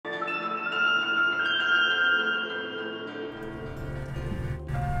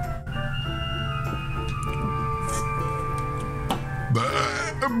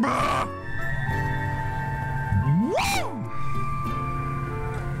Welcome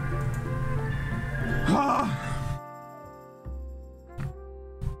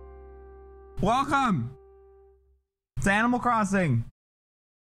to Animal Crossing,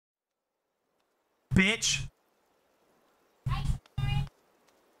 bitch.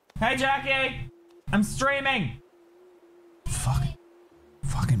 Hey, Jackie, I'm streaming.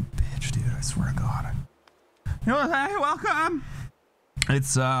 Fucking bitch, dude. I swear to God. You know what? Hey, welcome.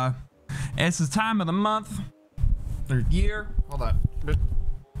 It's the time of the month or year. Hold on.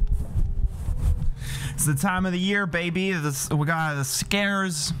 It's the time of the year, baby. We got the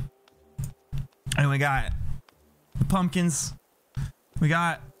scares, and we got the pumpkins. We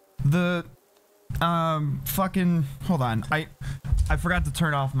got the fucking. Hold on. I forgot to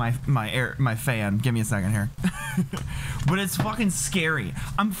turn off my fan. Give me a second here. But it's fucking scary.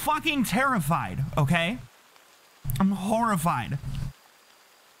 I'm fucking terrified, okay? I'm horrified.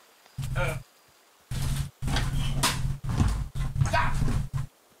 I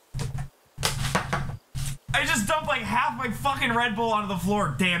just dumped like half my fucking Red Bull onto the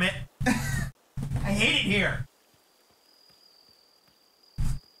floor, damn it. I hate it here.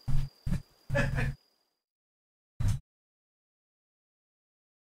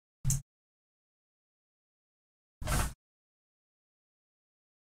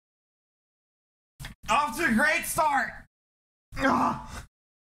 Off to a great start. Ugh.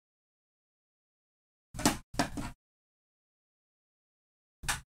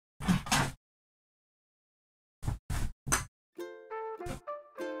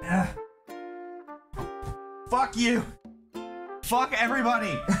 Fuck you. Fuck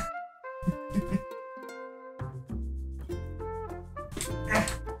everybody.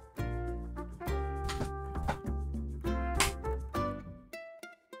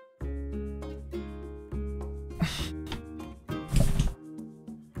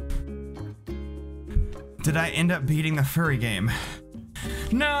 Did I end up beating the furry game?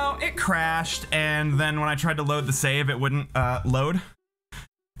 No, it crashed, and then when I tried to load the save, it wouldn't load.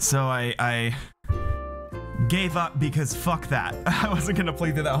 So I gave up because fuck that. I wasn't gonna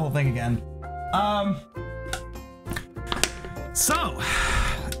play through that whole thing again. So,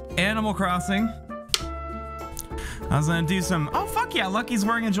 Animal Crossing. I was gonna do some, oh fuck yeah, Lucky's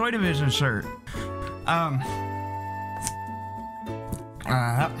wearing a Joy Division shirt.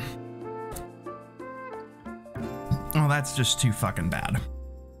 Oh, that's just too fucking bad.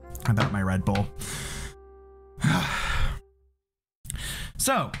 About my Red Bull.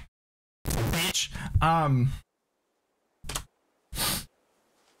 So, bitch,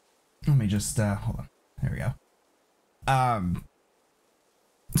 let me just, hold on. There we go.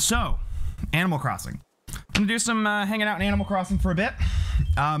 So, Animal Crossing. I'm gonna do some hanging out in Animal Crossing for a bit.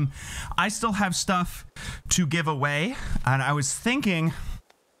 I still have stuff to give away, and I was thinking,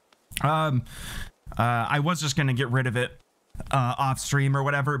 I was just gonna get rid of it off stream or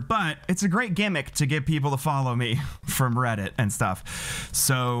whatever, but it's a great gimmick to get people to follow me from Reddit and stuff.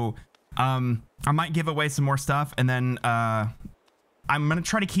 So I might give away some more stuff, and then I'm gonna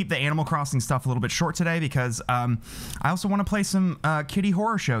try to keep the Animal Crossing stuff a little bit short today because I also want to play some Kitty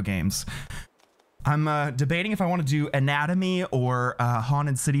Horror Show games. I'm debating if I want to do Anatomy or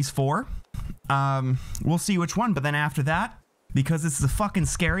Haunted Cities 4. We'll see which one, but then after that, because it's the fucking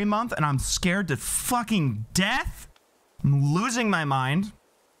scary month and I'm scared to fucking death, I'm losing my mind,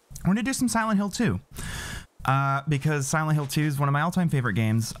 I want to do some Silent Hill 2. Because Silent Hill 2 is one of my all-time favorite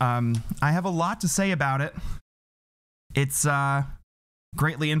games. I have a lot to say about it. It's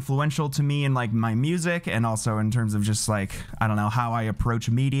greatly influential to me in like my music and also in terms of just like, I don't know, how I approach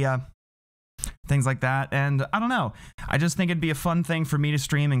media, things like that. And I don't know, I just think it'd be a fun thing for me to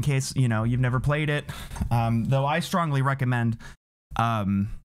stream in case, you know, you've never played it. Though I strongly recommend,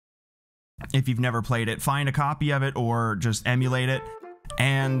 if you've never played it, find a copy of it or just emulate it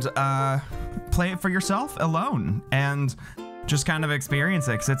and play it for yourself alone and just kind of experience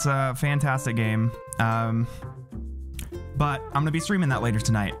it, 'cause it's a fantastic game. But I'm gonna be streaming that later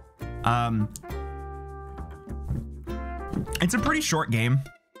tonight. It's a pretty short game,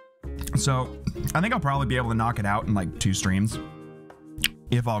 so I think I'll probably be able to knock it out in like 2 streams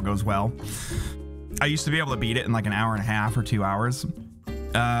if all goes well. I used to be able to beat it in like an hour and a half or 2 hours.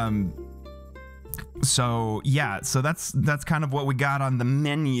 So yeah, so that's kind of what we got on the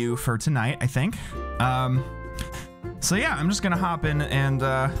menu for tonight, I think. So yeah, I'm just gonna hop in and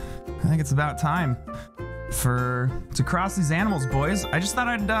I think it's about time to cross these animals, boys. I just thought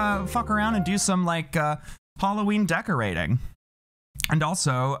I'd fuck around and do some like Halloween decorating. And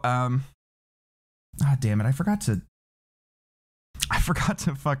also, ah, damn it, I forgot to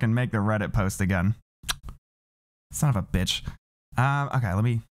fucking make the Reddit post again. Son of a bitch. Okay, let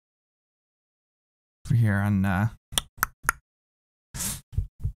me over here on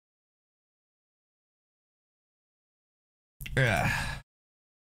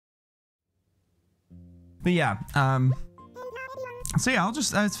but yeah, so yeah, I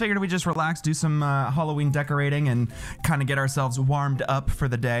just figured we just relax, do some Halloween decorating, and kind of get ourselves warmed up for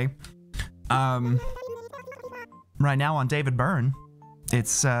the day. Right now on David Byrne,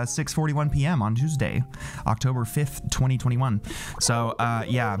 it's 6:41 p.m. on Tuesday, October 5th, 2021. So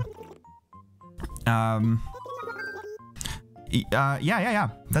yeah. Yeah.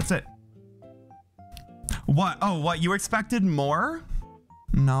 That's it. What? Oh, what? You expected more?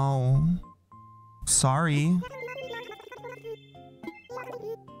 No. Sorry.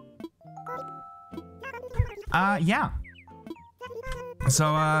 Yeah.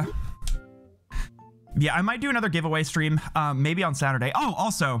 So, yeah, I might do another giveaway stream, maybe on Saturday. Oh,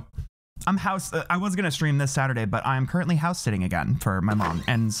 also, I was gonna stream this Saturday, but I'm currently house sitting again for my mom,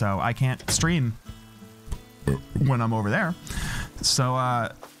 and so I can't stream when I'm over there. So,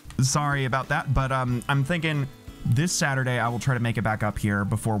 sorry about that, but I'm thinking this Saturday I will try to make it back up here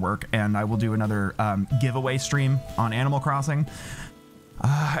before work, and I will do another giveaway stream on Animal Crossing.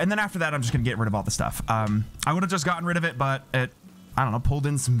 And then after that, I'm just gonna get rid of all the stuff. I would have just gotten rid of it, but it, I don't know, pulled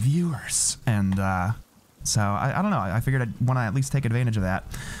in some viewers, and so I don't know. I figured I'd want to at least take advantage of that.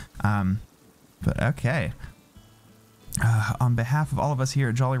 But okay. On behalf of all of us here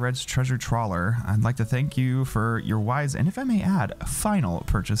at Jolly Red's Treasure Trawler, I'd like to thank you for your wise, and if I may add, final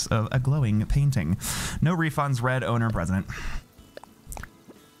purchase of a glowing painting. No refunds, Red, owner, president.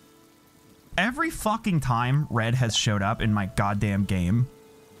 Every fucking time Red has showed up in my goddamn game,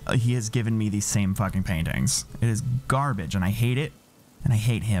 he has given me these same fucking paintings. It is garbage, and I hate it, and I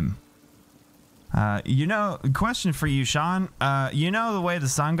hate him. You know, question for you, Sean. You know the way the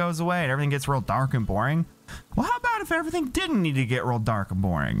sun goes away and everything gets real dark and boring? Well, how about if everything didn't need to get real dark and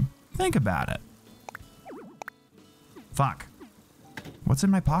boring? Think about it. Fuck. What's in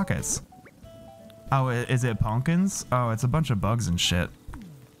my pockets? Oh, is it pumpkins? Oh, it's a bunch of bugs and shit.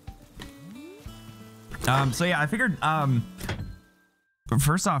 So yeah, I figured,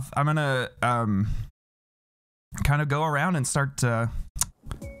 first off, I'm gonna, kind of go around and start,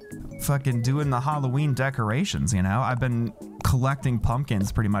 fucking doing the Halloween decorations, you know? I've been collecting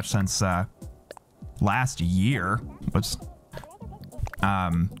pumpkins pretty much since, last year, which,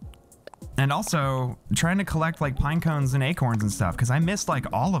 and also trying to collect like pine cones and acorns and stuff, because I missed like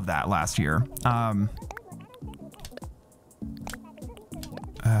all of that last year.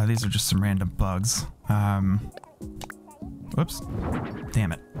 These are just some random bugs. Whoops.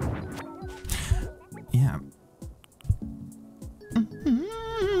 Damn it. Yeah.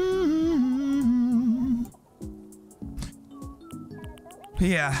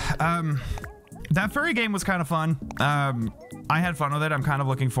 Yeah, that furry game was kind of fun. I had fun with it. I'm kind of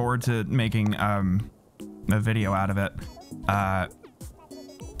looking forward to making a video out of it.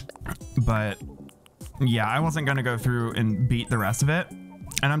 But yeah, I wasn't gonna go through and beat the rest of it.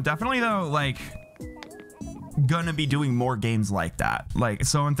 And I'm definitely though like gonna be doing more games like that. Like,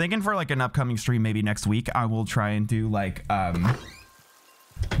 so I'm thinking for like an upcoming stream, maybe next week, I will try and do like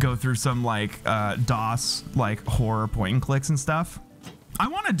go through some like DOS like horror point and clicks and stuff. I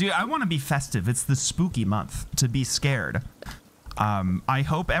want to be festive. It's the spooky month to be scared. I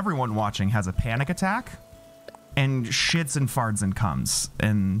hope everyone watching has a panic attack and shits and farts and comes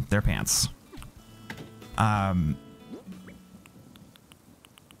in their pants.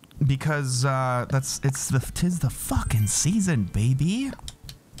 Because tis the fucking season, baby.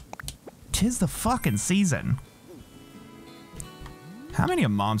 Tis the fucking season. How many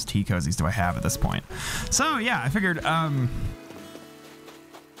of Mom's tea cozies do I have at this point? So yeah, I figured,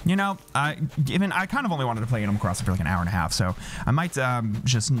 you know, I kind of only wanted to play Animal Crossing for like an hour and a half, so I might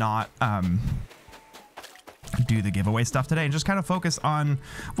just not do the giveaway stuff today and just kind of focus on,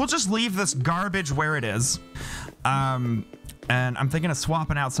 we'll just leave this garbage where it is. And I'm thinking of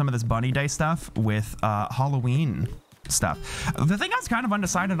swapping out some of this Bunny Day stuff with Halloween stuff. The thing I was kind of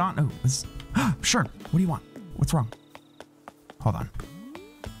undecided on, sure, what do you want? What's wrong? Hold on.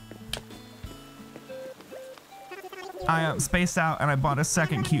 I spaced out and I bought a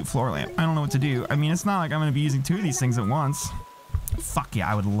second cute floor lamp. I don't know what to do. I mean, it's not like I'm gonna be using two of these things at once. Fuck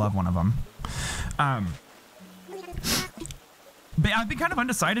yeah, I would love one of them. But I've been kind of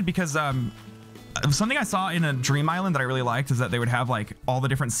undecided because something I saw in a Dream Island that I really liked is that they would have like all the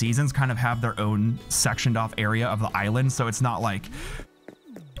different seasons kind of have their own sectioned off area of the island. So it's not like,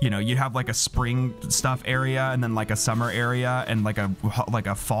 you know, you have like a spring stuff area and then like a summer area and like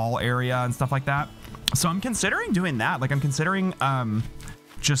a fall area and stuff like that. So I'm considering doing that. Like I'm considering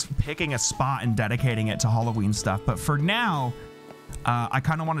just picking a spot and dedicating it to Halloween stuff. But for now, I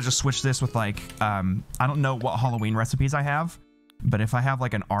kind of want to just switch this with like, I don't know what Halloween recipes I have, but if I have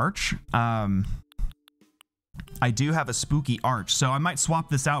like an arch, I do have a spooky arch. So I might swap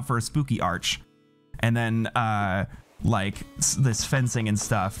this out for a spooky arch. And then like this fencing and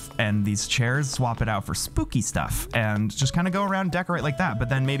stuff and these chairs, swap it out for spooky stuff and just kind of go around and decorate like that. But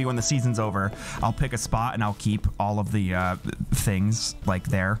then maybe when the season's over, I'll pick a spot and I'll keep all of the things like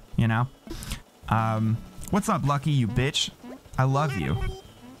there, you know? What's up, Lucky, you bitch? I love you.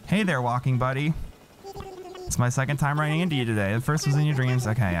 Hey there, walking buddy. It's my second time running into you today. The first was in your dreams.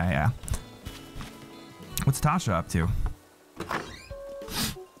 Okay, yeah. What's Tasha up to?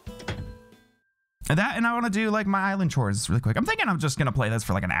 That, and I want to do like my island chores really quick. I'm thinking I'm just gonna play this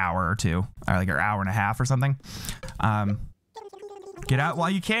for like an hour or two, or like an hour and a half or something. Get out while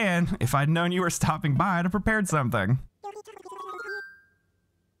you can. If I'd known you were stopping by, I'd have prepared something.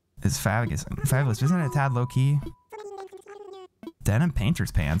 It's fabulous. Fabulous. Isn't it a tad low key? Denim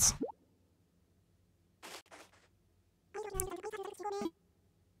painter's pants.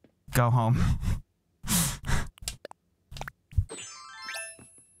 Go home.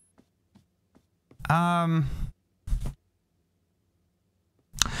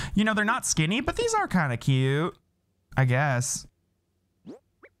 You know, they're not skinny, but these are kind of cute, I guess.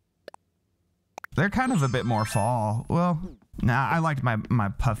 They're kind of a bit more fall. Well, nah, I liked my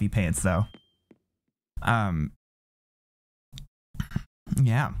puffy pants though.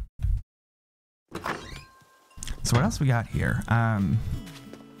 Yeah. So what else we got here?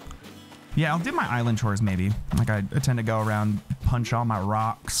 Yeah, I'll do my island chores maybe. Like I tend to go around, punch all my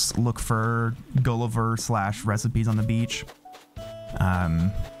rocks, look for Gulliver / recipes on the beach.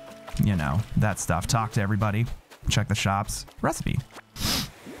 You know, that stuff. Talk to everybody, check the shops, recipe.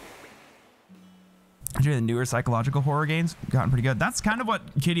 The newer psychological horror games gotten pretty good. That's kind of what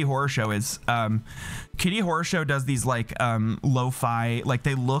Kitty Horror Show is. Kitty Horror Show does these like lo-fi, like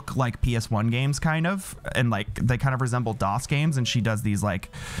they look like PS1 games kind of, and like they kind of resemble DOS games, and she does these like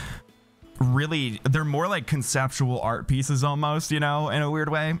really, they're more like conceptual art pieces almost, you know, in a weird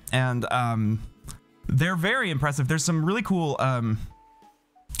way, and they're very impressive. There's some really cool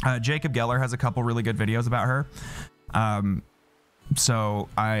Jacob Geller has a couple really good videos about her. So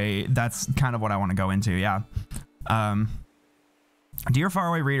that's kind of what I want to go into. Yeah. Dear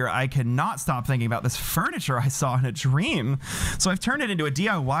faraway reader, I cannot stop thinking about this furniture I saw in a dream. So I've turned it into a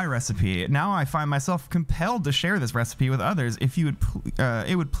DIY recipe. Now I find myself compelled to share this recipe with others. If you would,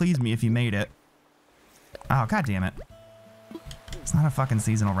 it would please me if you made it. Oh, God damn it. It's not a fucking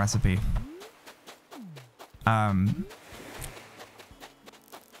seasonal recipe.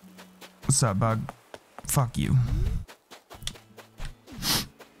 What's up, bug? Fuck you.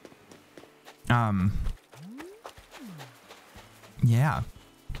 Yeah.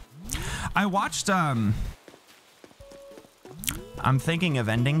 I watched, I'm thinking of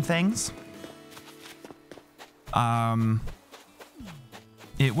ending things.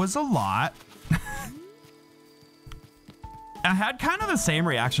 It was a lot. I had kind of the same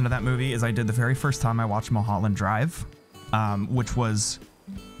reaction to that movie as I did the very first time I watched Mulholland Drive, which was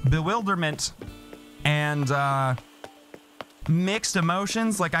bewilderment and mixed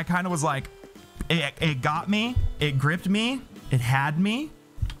emotions. Like I kind of was like, it got me, it gripped me, it had me,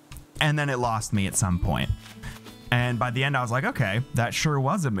 and then it lost me at some point. And by the end, I was like, okay, that sure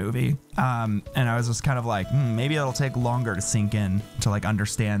was a movie. And I was just kind of like, maybe it'll take longer to sink in to like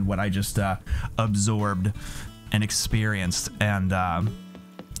understand what I just absorbed and experienced. And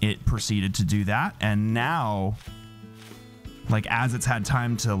it proceeded to do that. And now, like, as it's had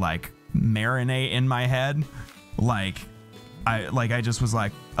time to like marinate in my head, I just was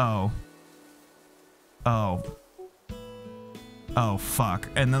like, oh, fuck.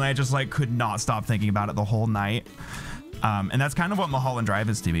 And then I just like could not stop thinking about it the whole night. And that's kind of what Mulholland Drive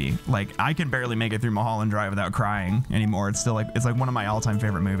is to me. Like I can barely make it through Mulholland Drive without crying anymore. It's still like, it's like one of my all-time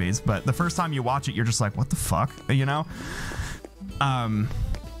favorite movies, but the first time you watch it, you're just like, what the fuck, you know? And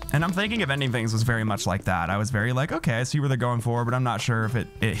I'm thinking of ending things was very much like that. I was very like, okay, I see where they're going for, but I'm not sure if it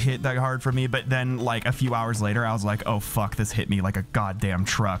hit that hard for me. But then like a few hours later, I was like, oh fuck, this hit me like a goddamn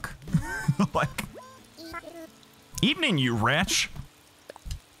truck. Like, evening, you wretch.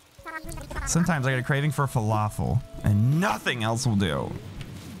 Sometimes I get a craving for falafel, and nothing else will do.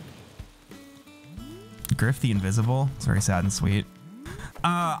 Griff the Invisible. It's very sad and sweet.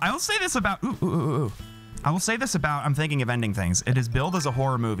 I will say this about... I will say this about I'm thinking of ending things. It is billed as a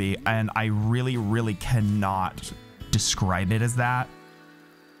horror movie, and I really, really cannot describe it as that.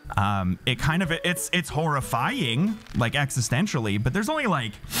 It kind of... It's horrifying, like existentially, but there's only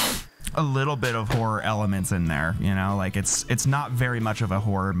like... a little bit of horror elements in there, you know, like it's not very much of a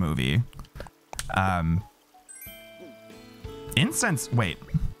horror movie. Incense, wait.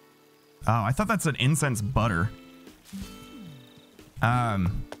 Oh, I thought that's an incense butter.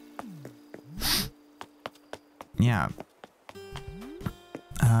 Yeah.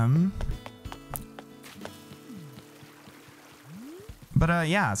 But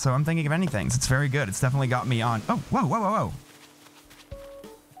yeah, so I'm thinking of anything. It's very good. It's definitely got me on. Oh, whoa, whoa, whoa, whoa.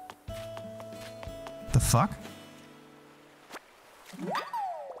 The fuck?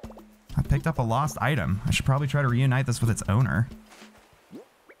 I picked up a lost item. I should probably try to reunite this with its owner.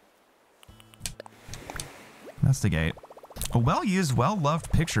 Investigate. A well-used,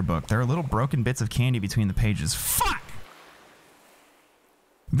 well-loved picture book. There are little broken bits of candy between the pages. Fuck!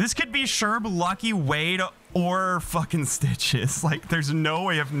 This could be Sherb, Lucky, Wade, or fucking Stitches. Like, there's no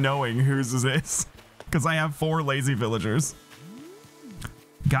way of knowing whose is this. Because I have 4 lazy villagers.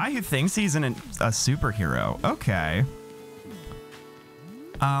 Guy who thinks he's a superhero. Okay.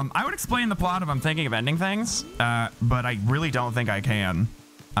 I would explain the plot if I'm thinking of ending things, but I really don't think I can.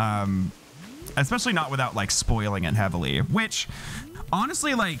 Especially not without, like, spoiling it heavily. Which,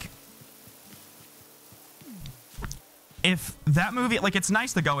 honestly, like... if that movie, like, it's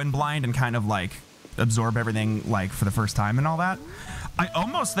nice to go in blind and kind of like absorb everything like for the first time and all that. I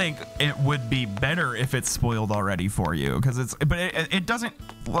almost think it would be better if it's spoiled already for you, because it doesn't,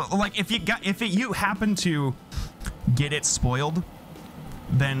 like, if you happen to get it spoiled,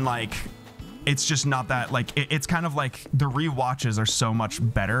 then like it's just not that, like, it's kind of like the rewatches are so much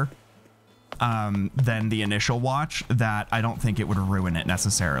better than the initial watch that I don't think it would ruin it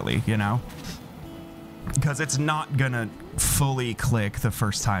necessarily, you know? Because it's not gonna fully click the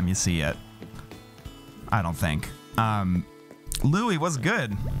first time you see it. I don't think. Louie, what's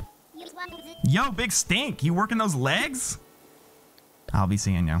good? Yo, Big Stink, you working those legs? I'll be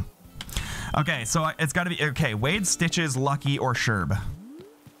seeing you. Okay, so it's gotta be, okay, Wade, Stitches, Lucky, or Sherb.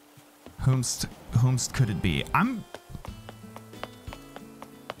 Whomst could it be?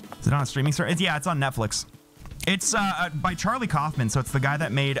 Is it on a streaming service? Yeah, it's on Netflix. It's by Charlie Kaufman, so it's the guy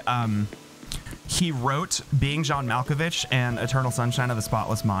that made, he wrote Being John Malkovich and Eternal Sunshine of the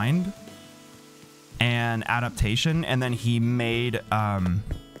Spotless Mind and Adaptation, and then he made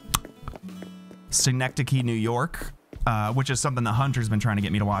Synecdoche, New York, which is something the Hunter's been trying to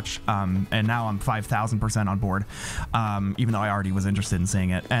get me to watch, and now I'm 5,000% on board, even though I already was interested in seeing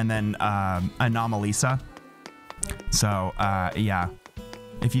it. And then Anomalisa. So yeah,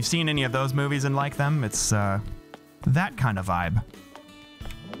 if you've seen any of those movies and like them, it's that kind of vibe.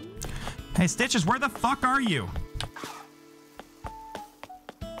 Hey, Stitches, where the fuck are you?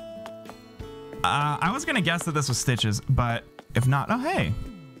 I was gonna guess that this was Stitches, but if not, oh, hey.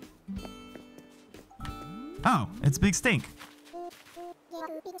 Oh, it's Big Stink.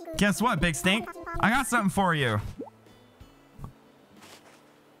 Guess what, Big Stink? I got something for you.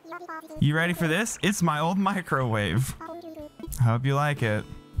 You ready for this? It's my old microwave. Hope you like it.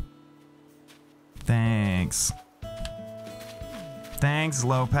 Thanks. Thanks,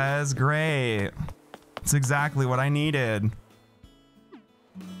 Lopez. Great. It's exactly what I needed.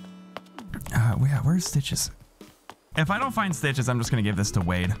 Where's Stitches? If I don't find Stitches, I'm just gonna give this to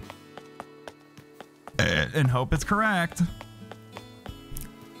Wade. And hope it's correct.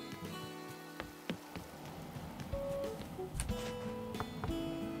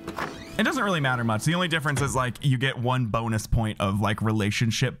 It doesn't really matter much. The only difference is, like, you get 1 bonus point of, like,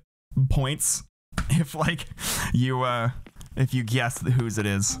 relationship points if, like, if you guess whose it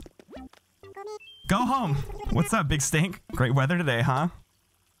is. Go home. What's up, Big Stink? Great weather today, huh?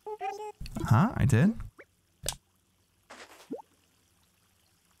 Huh? I did?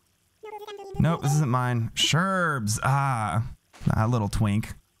 Nope, this isn't mine. Sherbs. Ah, that little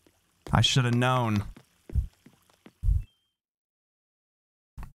twink. I should have known.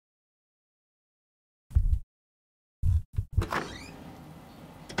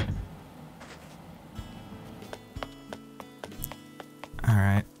 All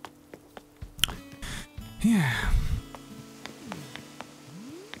right. Yeah.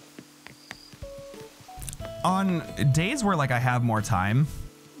 On days where, like, I have more time,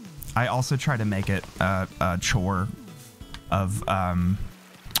 I also try to make it a chore of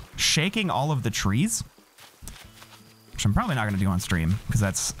shaking all of the trees, which I'm probably not going to do on stream because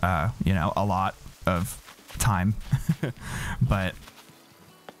that's, you know, a lot of time. But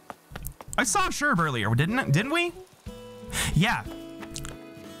I saw Sherb earlier, didn't we? Yeah.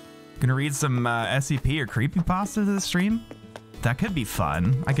 Gonna read some SCP or creepypasta to the stream? That could be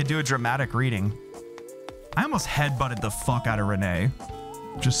fun. I could do a dramatic reading. I almost headbutted the fuck out of Renee.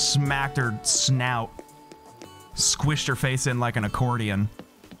 Just smacked her snout. Squished her face in like an accordion.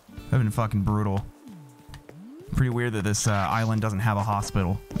 That'd been fucking brutal. Pretty weird that this island doesn't have a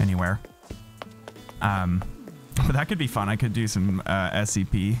hospital anywhere. But that could be fun. I could do some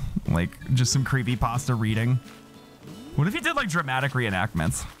SCP, like just some creepypasta reading. What if you did like dramatic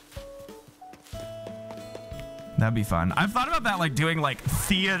reenactments? That'd be fun. I've thought about that, like doing like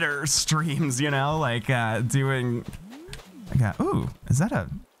theater streams, you know, like doing. Ooh, is that a?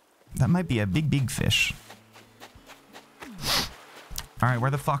 That might be a big fish. All right,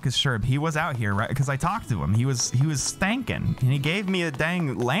 where the fuck is Sherb? He was out here, right? Because I talked to him. He was stankin', and he gave me a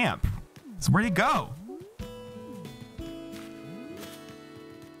dang lamp. So where'd he go?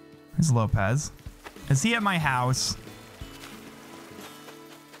 There's Lopez. Is he at my house?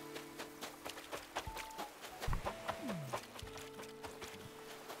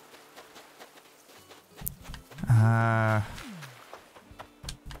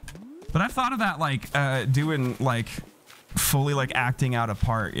 But I've thought of that, like, doing, like, fully, like, acting out a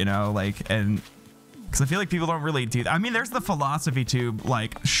part, you know, like, and, because I feel like people don't really do that. I mean, there's the Philosophy Tube,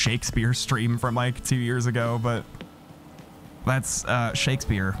 like, Shakespeare stream from, like, 2 years ago, but that's,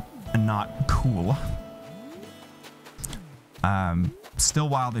 Shakespeare and not cool. Still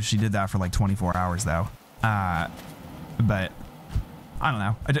wild if she did that for, like, 24 hours, though. But I don't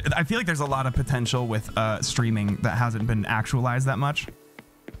know. I feel like there's a lot of potential with streaming that hasn't been actualized that much.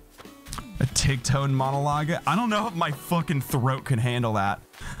 A Tigtone monologue. I don't know if my fucking throat can handle that.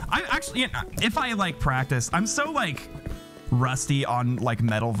 I actually, you know, if I like practice, I'm so like rusty on like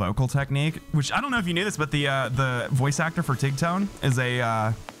metal vocal technique, which I don't know if you knew this, but the voice actor for Tigtone is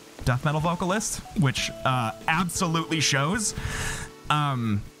a death metal vocalist, which absolutely shows.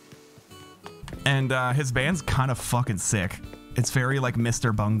 And his band's kind of fucking sick. It's very like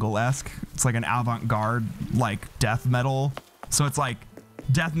Mr. Bungle-esque. It's like an avant-garde like death metal. So it's like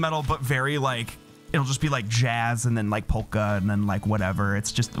death metal, but very like, it'll just be like jazz and then like polka and then like whatever.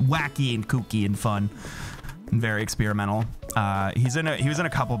 It's just wacky and kooky and fun and very experimental. He was in a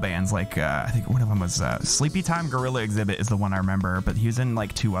couple bands, like I think one of them was Sleepy Time Gorilla Exhibit is the one I remember, but he was in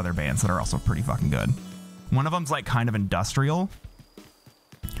like 2 other bands that are also pretty fucking good. One of them's like kind of industrial,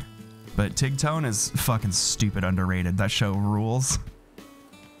 but Tigtone is fucking stupid underrated. That show rules.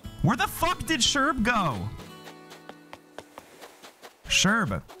 Where the fuck did Sherb go?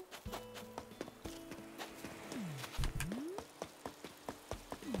 Sherb.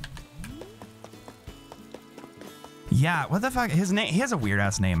 Yeah, what the fuck? His name, he has a weird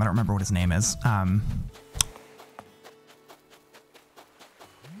ass name. I don't remember what his name is.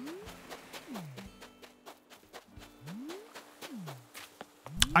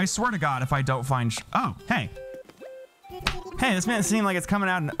 I swear to God, if I don't find... Oh, hey. Hey, this man seems like it's coming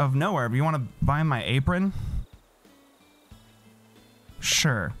out of nowhere. Do you want to buy my apron?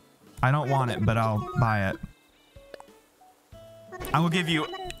 Sure. I don't want it, but I'll buy it. I will give you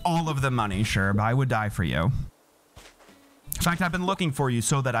all of the money, sure, but I would die for you. In fact, I've been looking for you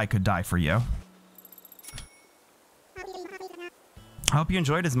so that I could die for you. I hope you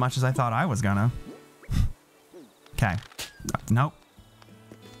enjoyed as much as I thought I was gonna. Okay. Nope.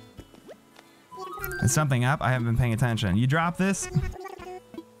 Is something up? I haven't been paying attention. You drop this?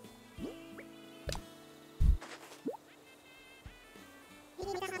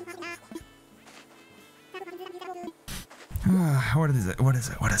 What is it? What is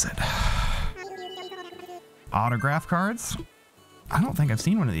it? What is it? Autograph cards? I don't think I've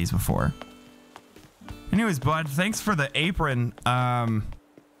seen one of these before. Anyways, bud, thanks for the apron. I'll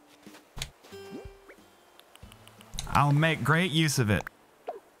make great use of it.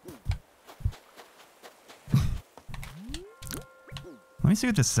 Let me see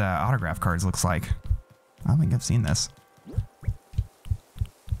what this autograph cards looks like. I don't think I've seen this.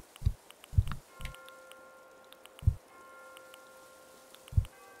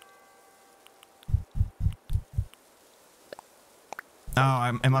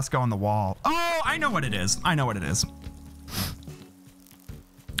 Oh, it must go on the wall. Oh, I know what it is. I know what it is.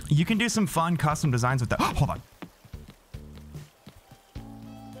 You can do some fun custom designs with that. Oh, hold on.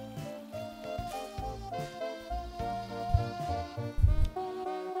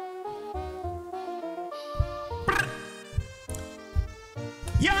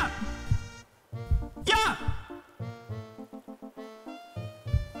 Yeah! Yeah!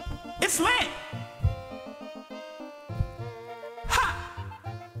 It's lit!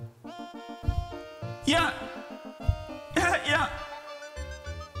 Yeah. Yeah.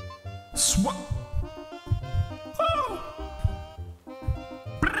 Oh.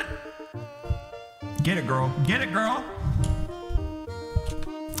 Get it, girl. Get it, girl.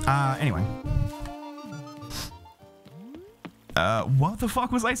 Anyway. What the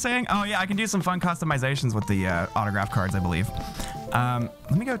fuck was I saying? Oh, yeah, I can do some fun customizations with the autograph cards, I believe.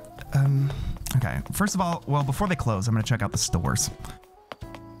 Let me go. Okay. First of all, well, before they close, I'm going to check out the stores.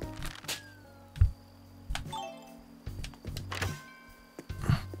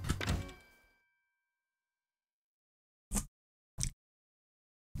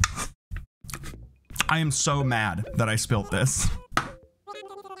 I am so mad that I spilt this.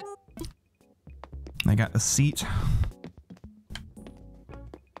 I got a seat.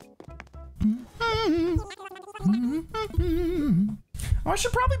 Oh, I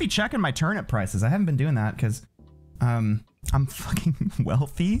should probably be checking my turnip prices. I haven't been doing that because I'm fucking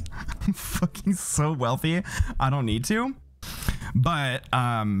wealthy. I'm fucking so wealthy. I don't need to. But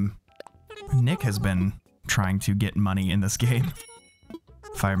Nick has been trying to get money in this game,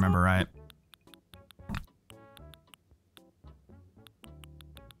 if I remember right.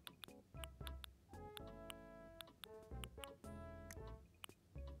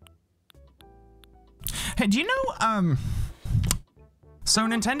 Hey, do you know, so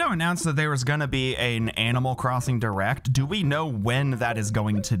Nintendo announced that there was gonna be an Animal Crossing Direct. Do we know when that is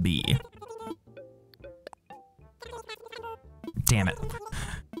going to be? Damn it.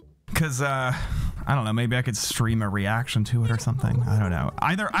 Cause I don't know, maybe I could stream a reaction to it or something. I don't know.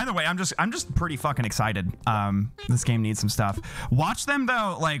 Either way, I'm just pretty fucking excited. This game needs some stuff. Watch them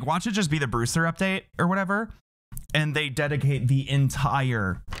though, like watch it just be the Brewster update or whatever. And they dedicate the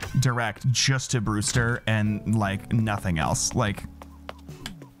entire Direct just to Brewster and like nothing else. Like,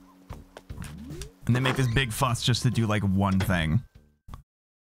 and they make this big fuss just to do like one thing.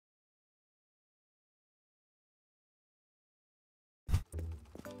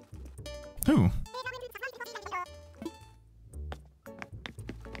 Ooh.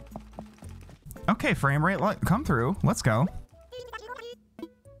 Okay, frame rate, come through. Let's go.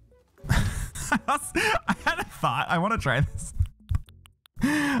 I had a thought. I want to try this.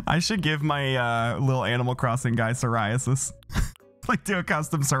 I should give my little Animal Crossing guy psoriasis. Like do a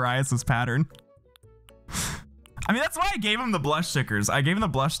custom psoriasis pattern. I mean, that's why I gave him the blush stickers. I gave him the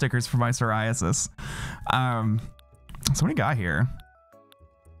blush stickers for my psoriasis. So what do you got here?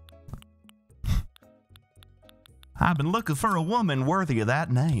 I've been looking for a woman worthy of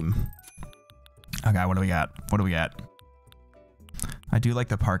that name. Okay, what do we got? What do we got? I do like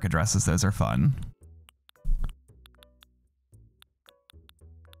the park addresses. Those are fun.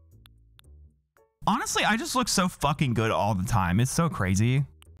 Honestly, I just look so fucking good all the time. It's so crazy.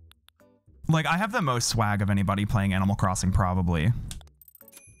 Like, I have the most swag of anybody playing Animal Crossing, probably.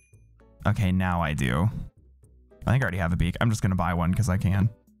 Okay, now I do. I think I already have a beak. I'm just gonna buy one because I can.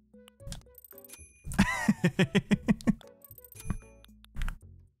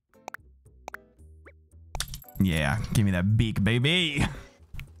 Yeah, give me that beak, baby.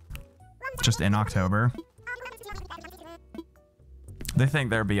 Just in October. They think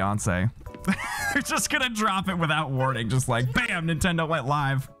they're Beyonce. They're just gonna drop it without warning, just like, bam, Nintendo went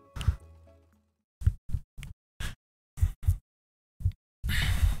live.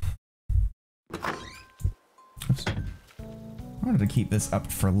 Oops. I wanted to keep this up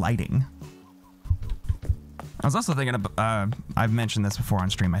for lighting. I was also thinking of, I've mentioned this before on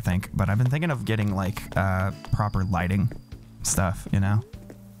stream, I think, but I've been thinking of getting like proper lighting stuff, you know?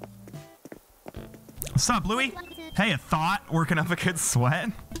 What's up, Louie? Hey, a thought, working up a good sweat.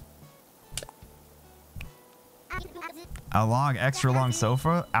 A log, extra long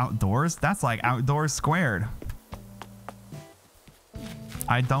sofa, outdoors? That's like outdoors squared.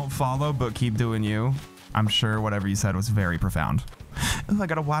 I don't follow, but keep doing you. I'm sure whatever you said was very profound. Ooh, I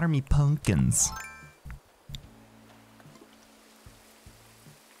gotta water me pumpkins.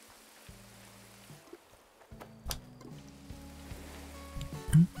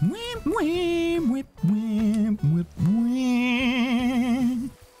 Whip, whip, whip, whip, whip,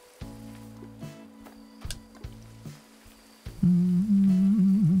 whip.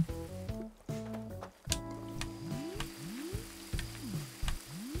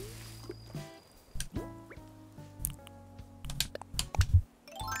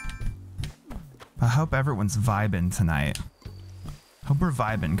 I hope everyone's vibing tonight. Hope we're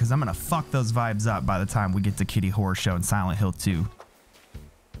vibing, because I'm gonna fuck those vibes up by the time we get to Kitty Horror Show and Silent Hill 2.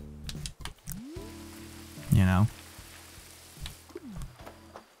 You know?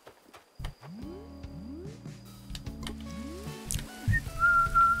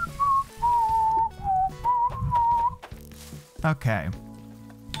 Okay.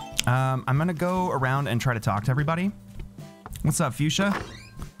 I'm gonna go around and try to talk to everybody. What's up, Fuchsia?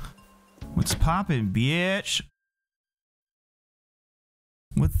 What's poppin', bitch?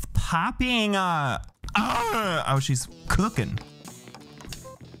 What's popping? Oh, she's cooking.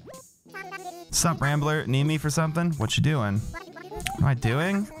 Sup, Rambler? Need me for something? What you doing? What am I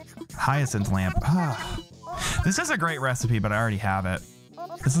doing? Hyacinth lamp. This is a great recipe, but I already have it.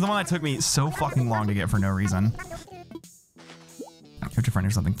 This is the one that took me so fucking long to get for no reason. Give your friend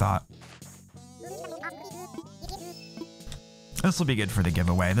or something thought. This will be good for the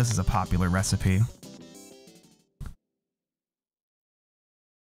giveaway. This is a popular recipe.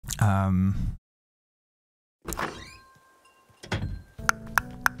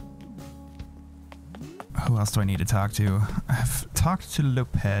 Who else do I need to talk to? I've talked to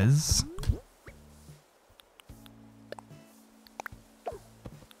Lopez.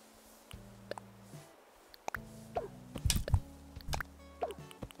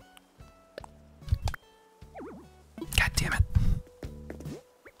 God damn it.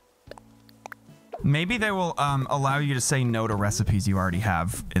 Maybe they will allow you to say no to recipes you already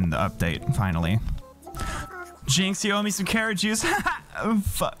have in the update, finally. Jinx, you owe me some carrot juice.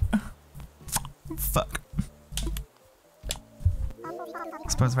 Fuck. Fuck. I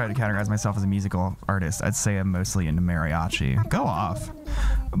suppose if I had to categorize myself as a musical artist, I'd say I'm mostly into mariachi. Go off.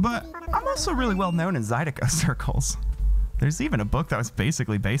 But I'm also really well known in Zydeco circles. There's even a book that was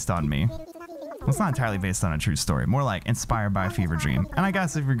basically based on me. Well, it's not entirely based on a true story, more like inspired by a fever dream. And I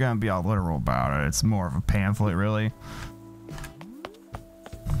guess if you're gonna be all literal about it, it's more of a pamphlet, really.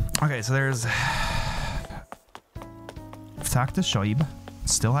 Okay, so there's... I've talked to Shoaib.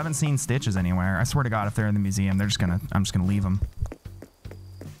 Still haven't seen Stitches anywhere. I swear to God, if they're in the museum, I'm just gonna leave them.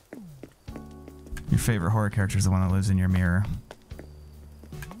 Your favorite horror character is the one that lives in your mirror.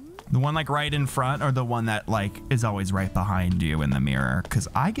 The one like right in front, or the one that like is always right behind you in the mirror? Because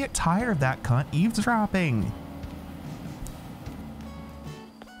I get tired of that cunt eavesdropping.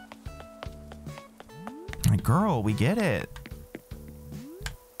 Like, girl, we get it.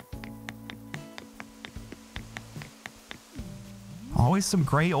 Always some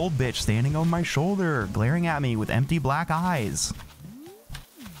gray old bitch standing on my shoulder, glaring at me with empty black eyes.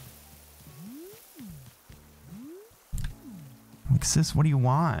 Like, sis, what do you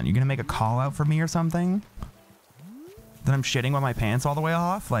want? You gonna make a call out for me or something? That I'm shitting with my pants all the way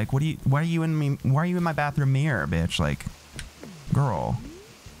off? Like, why are you in my bathroom mirror, bitch? Like, girl.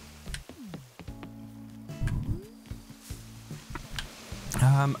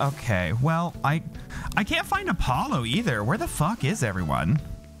 Okay. Well, I can't find Apollo either. Where the fuck is everyone?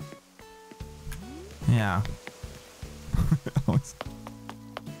 Yeah.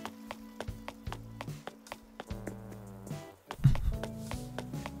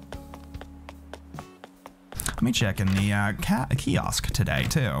 Let me check in the kiosk today,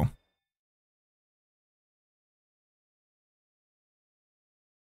 too.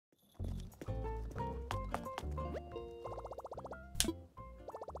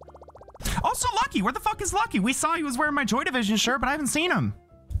 Also, Lucky! Where the fuck is Lucky? We saw he was wearing my Joy Division shirt, but I haven't seen him.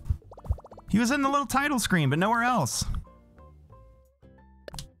 He was in the little title screen, but nowhere else.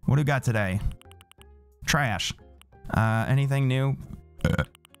 What do we got today? Trash. Anything new?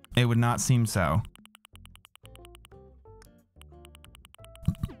 It would not seem so.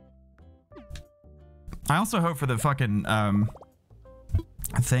 I also hope for the fucking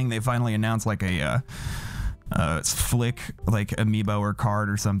thing they finally announced, like a flick like amiibo or card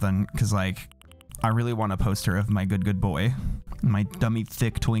or something, because like I really want a poster of my good boy, my dummy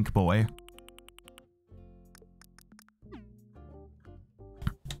thick twink boy.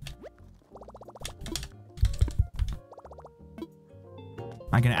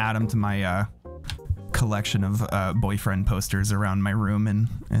 I can add him to my collection of boyfriend posters around my room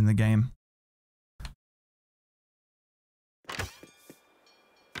in the game.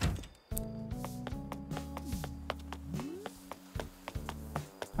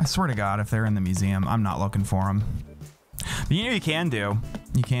 I swear to God, if they're in the museum, I'm not looking for them. But you know, you can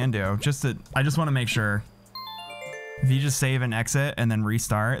do. Just that, I just want to make sure. If you just save and exit and then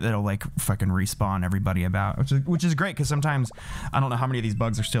restart, that'll like fucking respawn everybody about, which is great, because sometimes I don't know how many of these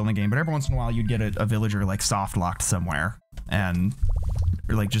bugs are still in the game, but every once in a while you'd get a villager like soft locked somewhere and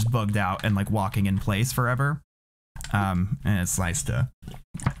or like just bugged out and like walking in place forever. And it's nice to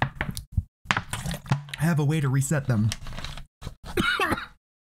have a way to reset them.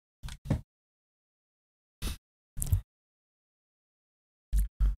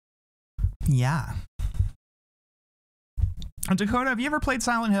 Yeah. Dakota, have you ever played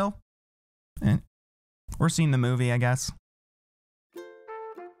Silent Hill? Or seen the movie, I guess.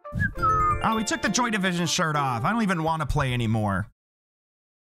 Oh, he took the Joy Division shirt off. I don't even want to play anymore.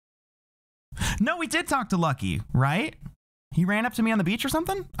 No, we did talk to Lucky, right? He ran up to me on the beach or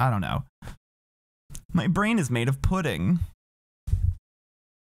something? I don't know. My brain is made of pudding.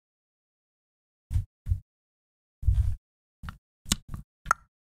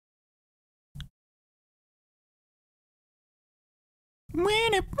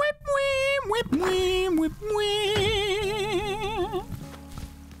 Whip, whip, whip, whip, whip, whip.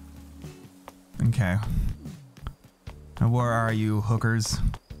 Okay. Where are you, hookers?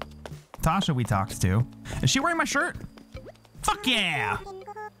 Tasha we talked to. Is she wearing my shirt? Fuck yeah!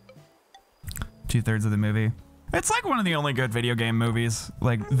 2/3 of the movie. It's like one of the only good video game movies,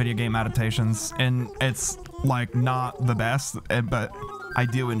 like video game adaptations, and it's like not the best, but I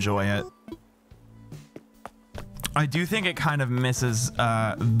do enjoy it. I do think it kind of misses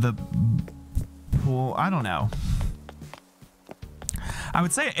the pool. I don't know. I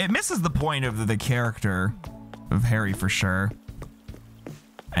would say it misses the point of the character of Harry for sure.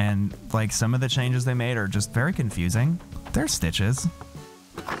 And like some of the changes they made are just very confusing. They're stitches.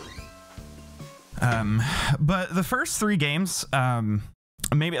 But the first 3 games,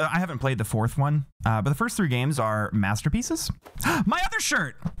 maybe I haven't played the 4th one, but the first 3 games are masterpieces. My other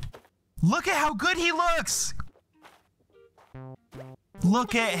shirt! Look at how good he looks!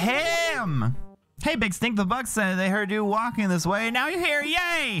 Look at him! Hey, Big Stink, the Bucks said they heard you walking this way. Now you're here,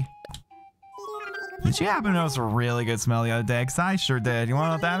 yay! Did you happen to notice a really good smell the other day? 'Cause I sure did. You wanna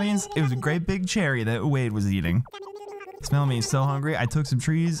know what that means? It was a great big cherry that Wade was eating. Smell me so hungry, I took some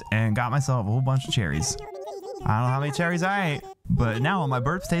trees and got myself a whole bunch of cherries. I don't know how many cherries I ate, but now all my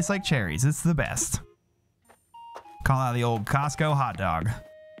burps taste like cherries. It's the best. Call out the old Costco hot dog.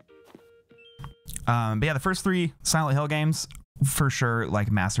 But yeah, the first 3 Silent Hill games, for sure,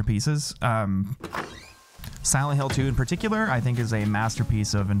 like masterpieces. Silent Hill 2 in particular, I think is a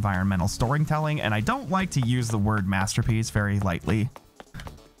masterpiece of environmental storytelling, and I don't like to use the word masterpiece very lightly.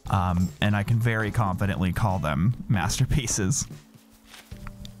 And I can very confidently call them masterpieces.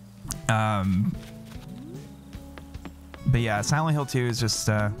 But yeah, Silent Hill 2 is just,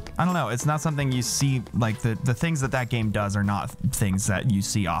 I don't know, it's not something you see, like the things that game does are not things that you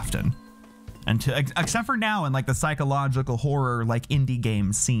see often. Except for now in like the psychological horror, like indie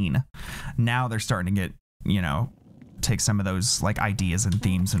game scene. Now they're starting to get, you know, take some of those like ideas and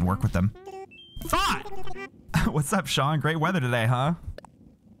themes and work with them. Thought! What's up, Sean? Great weather today, huh?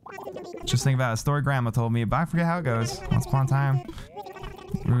 Just think about a story grandma told me, but I forget how it goes. Once upon a time,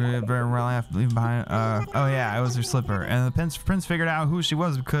 very well I have to leave behind. Oh yeah, it was her slipper, and the prince figured out who she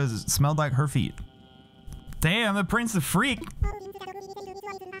was because it smelled like her feet. Damn, the prince a freak.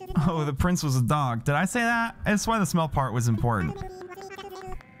 Oh, the prince was a dog. Did I say that? That's why the smell part was important.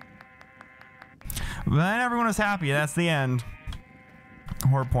 But then everyone was happy. That's the end.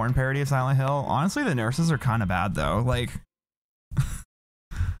 Horror porn parody of Silent Hill. Honestly, the nurses are kind of bad though. Like.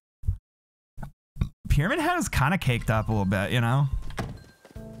 Pyramid Head is kind of caked up a little bit, you know?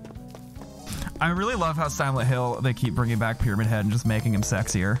 I really love how Silent Hill, they keep bringing back Pyramid Head and just making him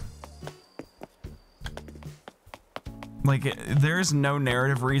sexier. Like, there's no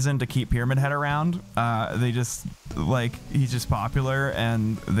narrative reason to keep Pyramid Head around. They just, like, he's just popular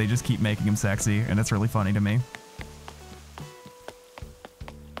and they just keep making him sexy, and it's really funny to me.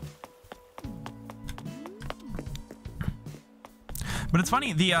 But it's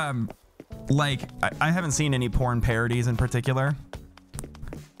funny, the, like, I haven't seen any porn parodies in particular.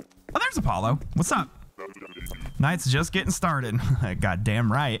 Oh, there's Apollo. What's up? Night's just getting started.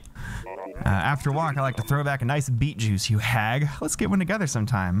 Goddamn right. After a walk, I like to throw back a nice beet juice, you hag. Let's get one together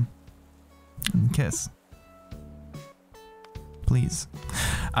sometime. And kiss. Please.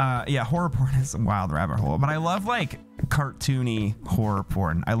 Yeah, horror porn is a wild rabbit hole. But I love, like, cartoony horror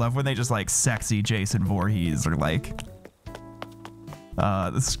porn. I love when they just, like, sexy Jason Voorhees or, like...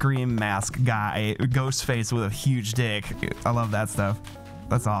 the Scream mask guy, Ghostface with a huge dick. I love that stuff.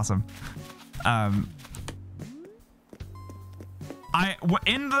 That's awesome.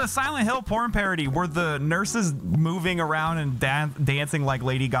 In the Silent Hill porn parody, were the nurses moving around and dancing like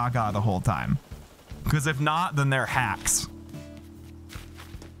Lady Gaga the whole time? Because if not, then they're hacks.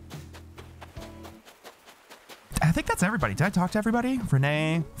 I think that's everybody. Did I talk to everybody?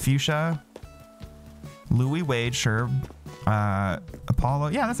 Renee, Fuchsia, Louis, Wade, sure. Apollo.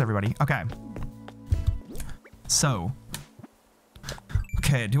 Yeah, that's everybody. Okay. So.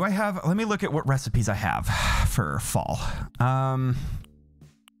 Okay, do I have... Let me look at what recipes I have for fall.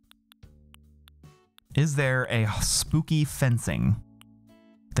 Is there a spooky fencing?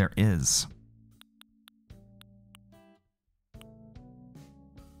 There is.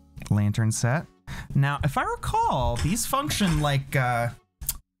 Lantern set. Now, if I recall, these function like...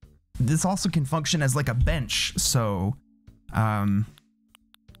 this also can function as like a bench, so... I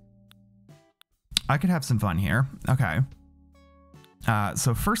could have some fun here. Okay.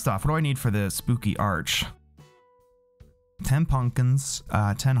 So first off, what do I need for the spooky arch? 10 pumpkins,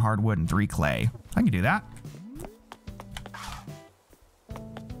 10 hardwood, and 3 clay. I can do that.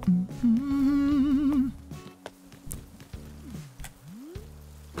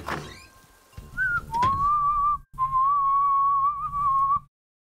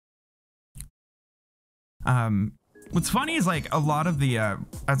 What's funny is like a lot of the,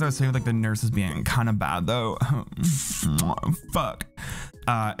 as I was saying, like the nurses being kind of bad though, fuck,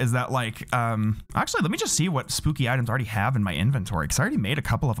 is that like, actually let me just see what spooky items I already have in my inventory, because I already made a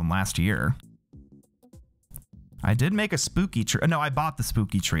couple of them last year. I did make a spooky tree. No, I bought the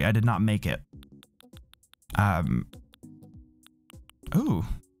spooky tree. I did not make it. Ooh,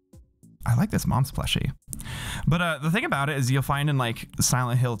 I like this mom's plushie. But the thing about it is you'll find in like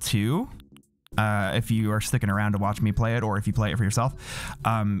Silent Hill 2, if you are sticking around to watch me play it or if you play it for yourself,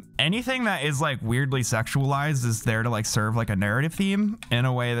 anything that is like weirdly sexualized is there to like serve like a narrative theme in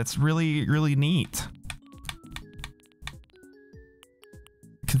a way that's really, really neat.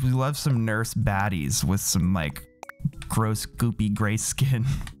 Because we love some nurse baddies with some like gross goopy gray skin.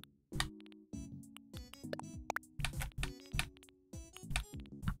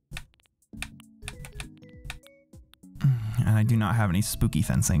 And I do not have any spooky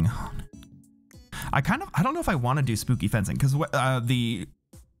fencing. I don't know if I want to do spooky fencing because the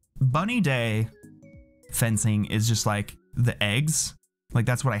Bunny Day fencing is just like the eggs. Like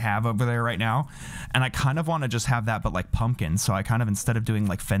that's what I have over there right now. And I kind of want to just have that, but like pumpkin. So I kind of, instead of doing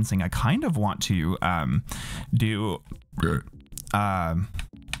like fencing, I kind of want to do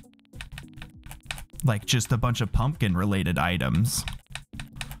like just a bunch of pumpkin related items.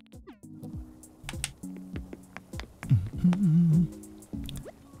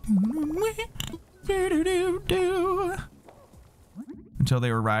 Until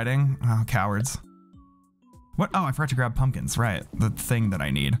they were riding. Oh, cowards. What? Oh, I forgot to grab pumpkins. Right. The thing that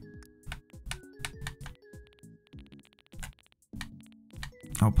I need.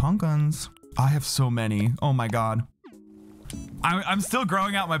 Oh, pumpkins. I have so many. Oh my god. I'm still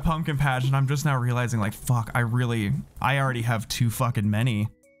growing out my pumpkin patch and I'm just now realizing like, fuck, I already have too fucking many.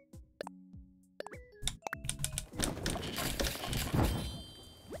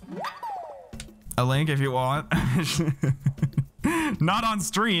 A link if you want. Not on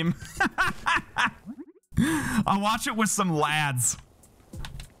stream. I'll watch it with some lads.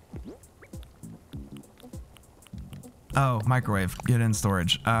 Oh, microwave. Get in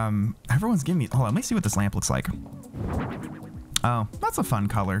storage. Everyone's giving me... Hold on, let me see what this lamp looks like. Oh, that's a fun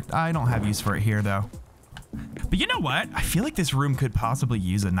color. I don't have use for it here, though. But you know what? I feel like this room could possibly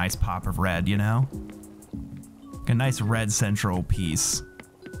use a nice pop of red, you know? A nice red central piece.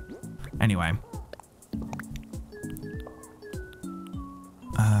 Anyway.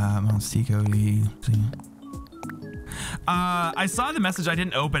 I saw the message. I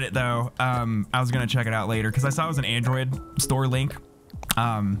didn't open it though. I was gonna check it out later because I saw it was an Android store link.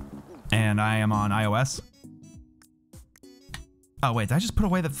 And I am on iOS. Oh wait, did I just put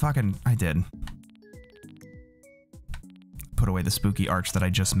away the fucking... I did. Put away the spooky arch that I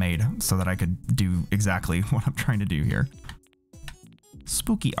just made so that I could do exactly what I'm trying to do here.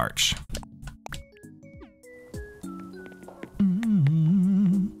 Spooky arch.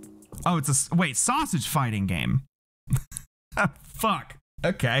 Oh, it's a... Wait, sausage fighting game. Fuck.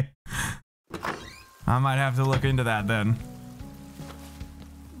 Okay. I might have to look into that then.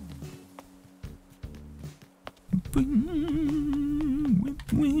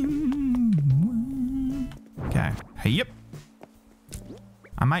 Okay. Hey, yep.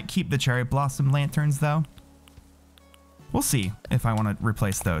 I might keep the cherry blossom lanterns though. We'll see if I want to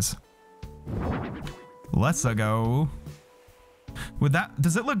replace those. Let's go. Would that...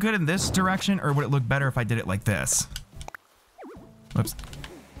 Does it look good in this direction or would it look better if I did it like this? Whoops.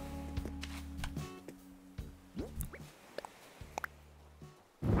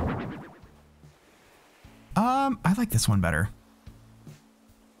 I like this one better.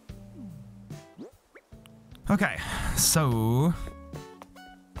 Okay, so...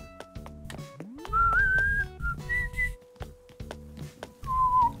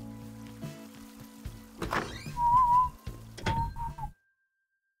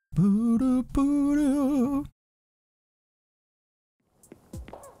 Boo-doo, boo-doo.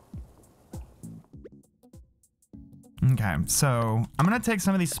 Okay, so I'm gonna take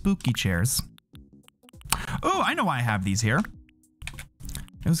some of these spooky chairs. Oh, I know why I have these here.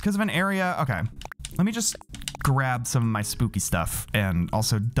 It was because of an area. Okay, let me just grab some of my spooky stuff and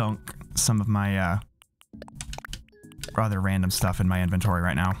also dunk some of my rather random stuff in my inventory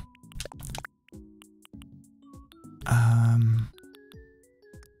right now.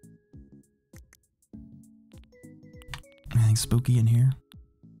 Anything spooky in here?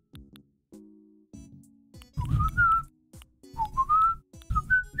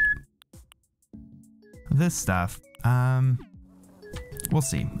 This stuff, we'll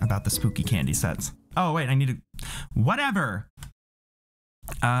see about the spooky candy sets. Oh wait, I need to, whatever.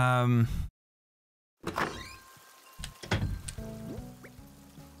 Yeah,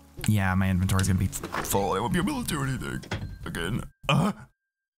 my inventory's gonna be full. I won't be able to do anything again. I'll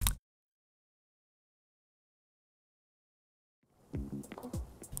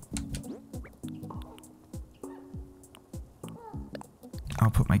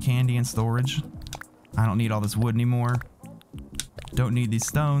put my candy in storage. I don't need all this wood anymore. Don't need these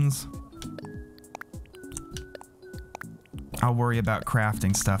stones. I'll worry about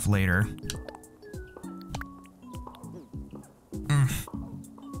crafting stuff later.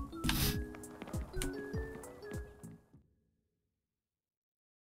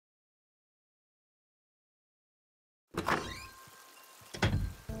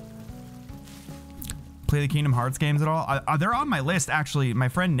 Play the Kingdom Hearts games at all? They're on my list, actually. My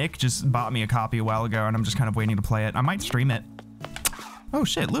friend Nick just bought me a copy a while ago, and I'm just kind of waiting to play it. I might stream it. Oh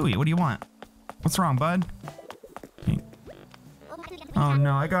shit, Louie, what do you want? What's wrong, bud? Oh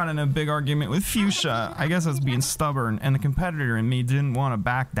no, I got in a big argument with Fuchsia. I guess I was being stubborn, and the competitor in me didn't want to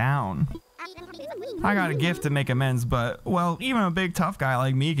back down. I got a gift to make amends, but, well, even a big tough guy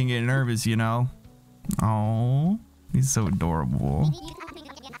like me can get nervous, you know? Oh, he's so adorable.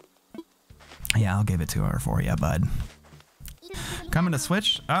 Yeah, I'll give it to her for you, bud. Coming to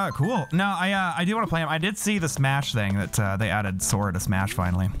Switch? Oh, cool. No, I do want to play him. I did see the Smash thing that they added Sora to Smash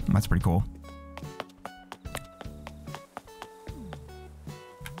finally. That's pretty cool.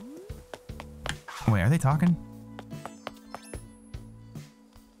 Wait, are they talking?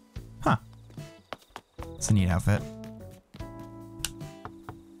 Huh. It's a neat outfit.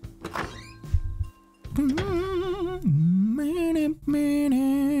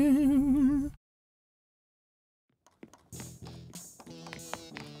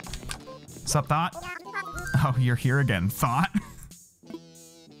 Sup, Thought? Oh, you're here again, Thought.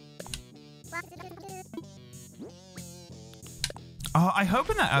 Oh, I hope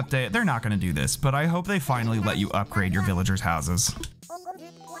in that update, they're not gonna do this, but I hope they finally let you upgrade your villagers' houses.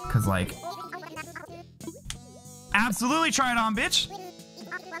 Cause like, absolutely try it on, bitch.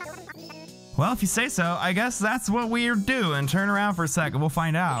 Well, if you say so, I guess that's what we're doing. Turn around for a second, we'll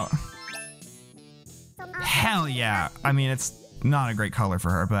find out. Hell yeah. I mean, it's not a great color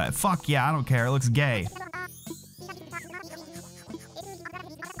for her, but fuck yeah, I don't care. It looks gay.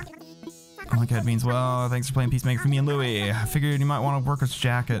 Oh my god, means, well, thanks for playing Peacemaker for me and Louie. I figured you might want a worker's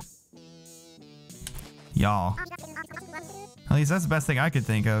jacket. Y'all. At least that's the best thing I could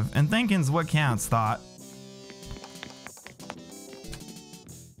think of. And thinking's what counts, Thought.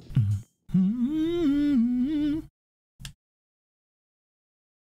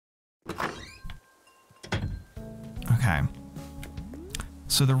 Okay.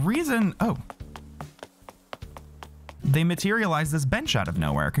 So the reason, oh, they materialized this bench out of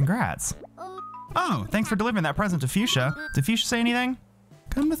nowhere. Congrats. Oh, thanks for delivering that present to Fuchsia. Did Fuchsia say anything?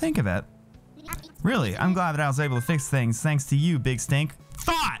 Come to think of it. Really, I'm glad that I was able to fix things thanks to you, Big Stink.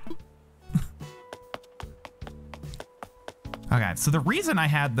 Thought! Okay, so the reason I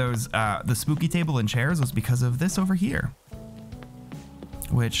had those, the spooky table and chairs was because of this over here.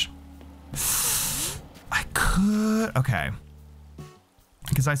 Which, I could, okay.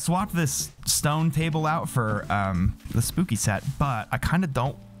 Because I swapped this stone table out for the spooky set, but I kind of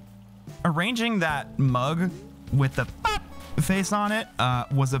don't. Arranging that mug with the face on it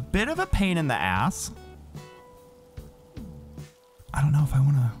was a bit of a pain in the ass. I don't know if I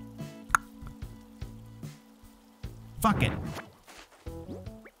want to. Fuck it.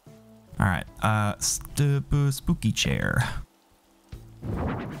 All right, spooky chair.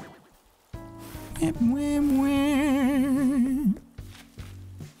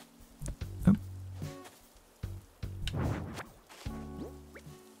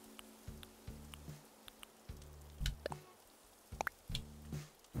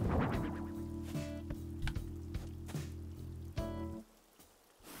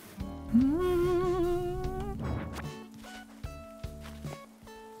 Oh.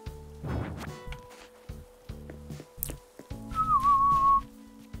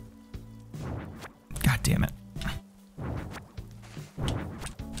 God damn it.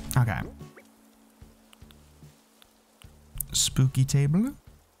 Okay. Spooky table.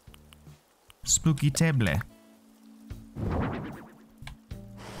 Spooky table.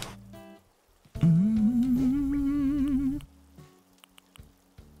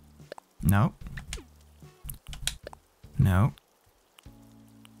 Nope. No.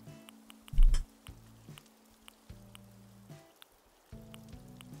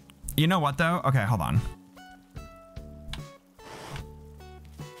 You know what though? Okay, hold on.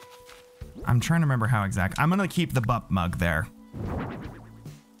 I'm trying to remember how exact. I'm gonna keep the bump mug there.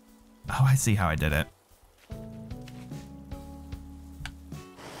 Oh, I see how I did it.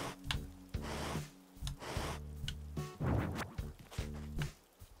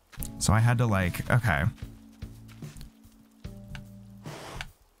 So I had to like, okay.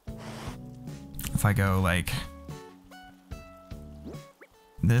 If I go like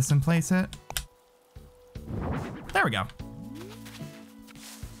this and place it. There we go.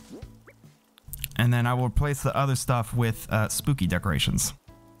 And then I will replace the other stuff with spooky decorations.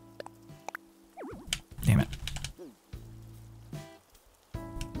 Damn it.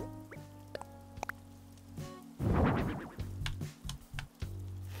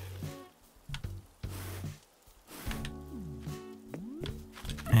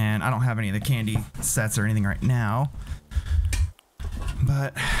 again, I don't have any of the candy sets or anything right now.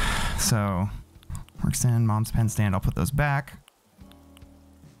 But, so, workstand, mom's pen stand, I'll put those back.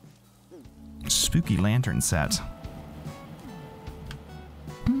 Spooky lantern set.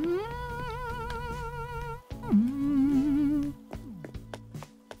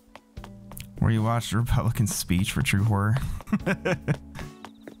 Where you watched a Republican speech for true horror.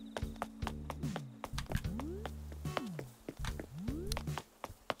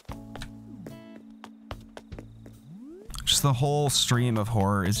 Just the whole stream of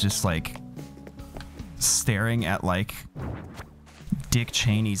horror is just like staring at like Dick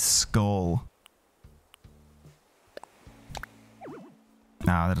Cheney's skull.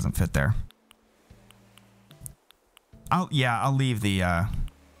 No, that doesn't fit there. I'll leave the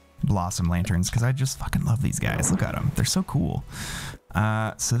Blossom lanterns because I just fucking love these guys. Look at them. They're so cool.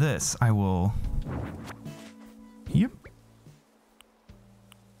 So this I will... Yep.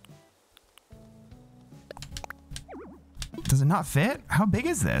 Does it not fit? How big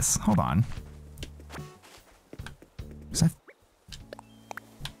is this? Hold on.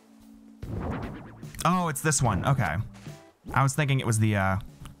 Oh, it's this one. Okay. I was thinking it was the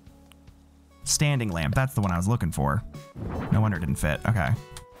standing lamp. That's the one I was looking for. No wonder it didn't fit. Okay.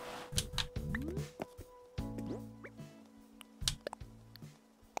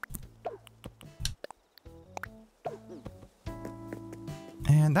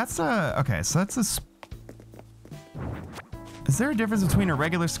 And that's okay, so that's a... Is there a difference between a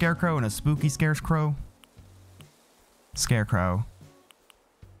regular scarecrow and a spooky scarecrow? Scarecrow.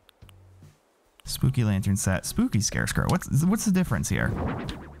 Spooky lantern set. Spooky scarecrow. What's the difference here?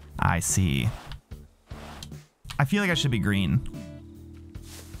 I see. I feel like I should be green.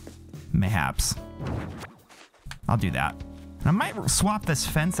 Mayhaps. I'll do that. And I might swap this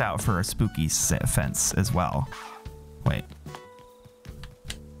fence out for a spooky fence as well. Wait.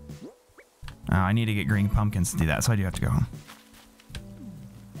 Oh, I need to get green pumpkins to do that, so I do have to go home.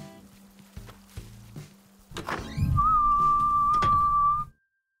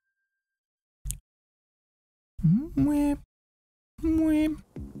 Whip, whip.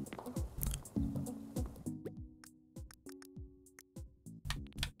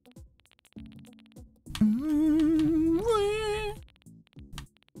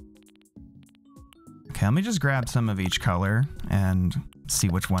 Okay, let me just grab some of each color and see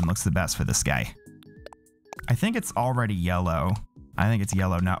which one looks the best for this guy. I think it's already yellow. I think it's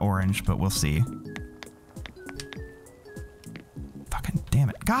yellow, not orange, but we'll see. Fucking damn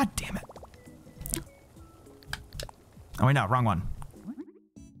it. God damn it. Oh, wait, no, wrong one.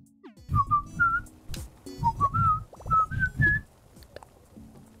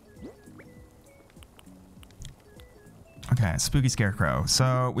 Okay, spooky scarecrow.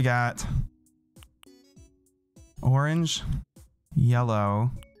 So we got orange, yellow,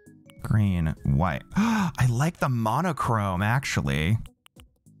 green, white. I like the monochrome, actually.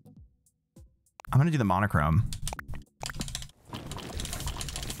 I'm gonna do the monochrome.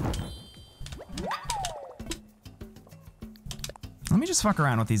 Let me just fuck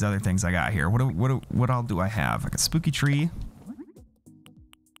around with these other things I got here. What all do I have? Like a spooky tree.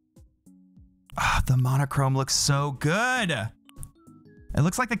 Ah, the monochrome looks so good. It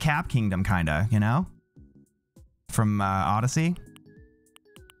looks like the Cap Kingdom, kinda, you know? From Odyssey.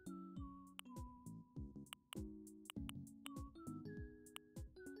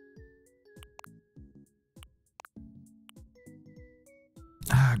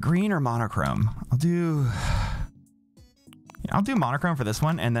 Green or monochrome? I'll do monochrome for this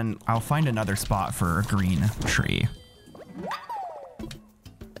one, and then I'll find another spot for a green tree.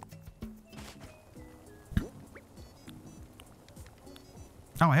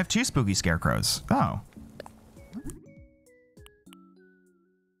 Oh, I have 2 spooky scarecrows. Oh.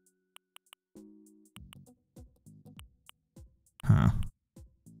 Huh.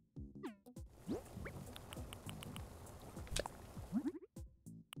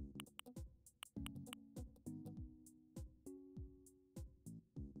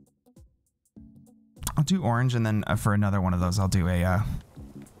 I'll do orange, and then for another one of those, I'll do a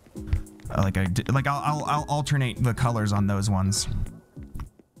I'll alternate the colors on those ones.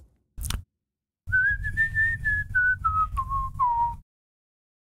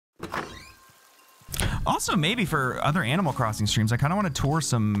 Also, maybe for other Animal Crossing streams, I kind of want to tour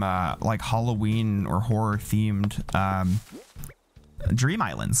some like Halloween or horror themed Dream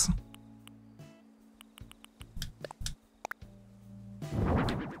Islands.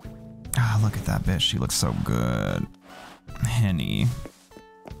 Ah, look at that bitch. She looks so good. Henny.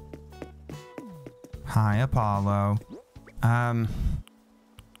 Hi, Apollo.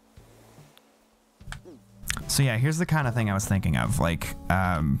 So yeah, here's the kind of thing I was thinking of. Like,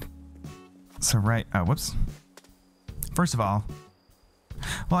 So right, whoops. First of all,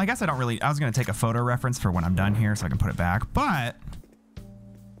 well, I guess I was going to take a photo reference for when I'm done here so I can put it back, but...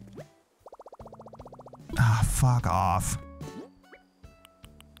 Ah, fuck off.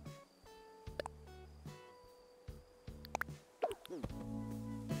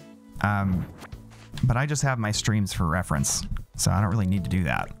 But I just have my streams for reference, so I don't really need to do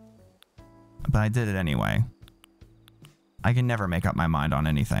that. But I did it anyway. I can never make up my mind on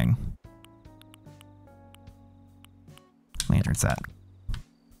anything. Lantern set.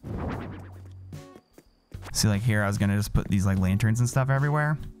 See, like here, I was gonna just put these like lanterns and stuff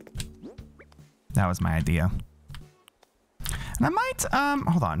everywhere. That was my idea. And I might,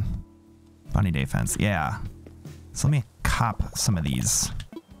 hold on. Bunny Day fence, yeah. So let me cop some of these.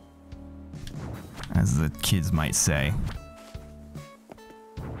 As the kids might say.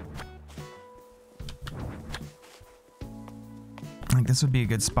 I think this would be a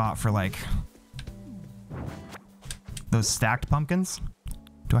good spot for like those stacked pumpkins.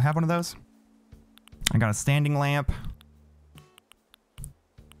 Do I have one of those? I got a standing lamp,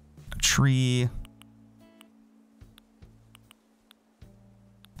 a tree,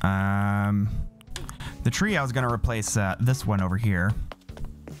 the tree I was gonna replace this one over here,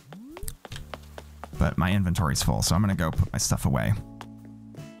 but my inventory's full, so I'm gonna go put my stuff away.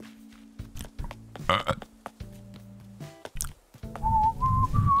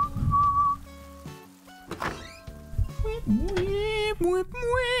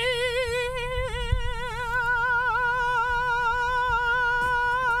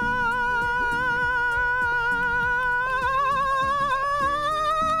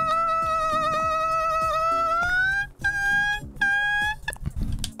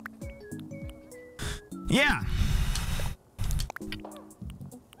 Yeah.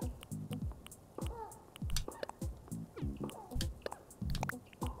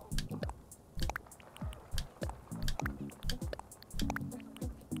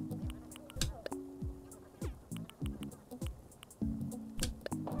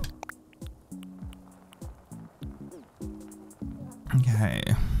 Okay.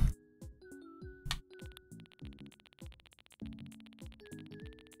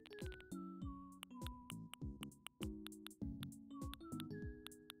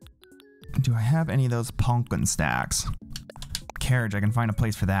 Do I have any of those pumpkin stacks? Carriage, I can find a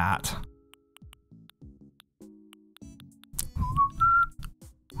place for that.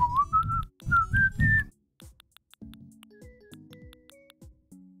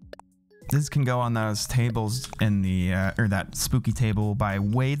 This can go on those tables in the, or that spooky table by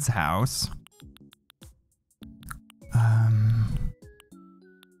Wade's house.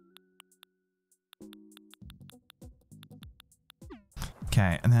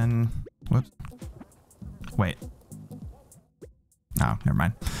 Okay, and then, whoops. Wait. Oh, never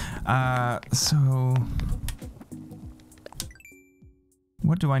mind. So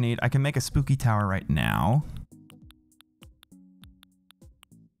what do I need? I can make a spooky tower right now.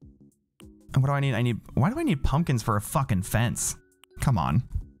 And what do I need? Why do I need pumpkins for a fucking fence? Come on.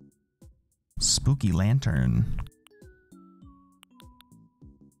 Spooky lantern.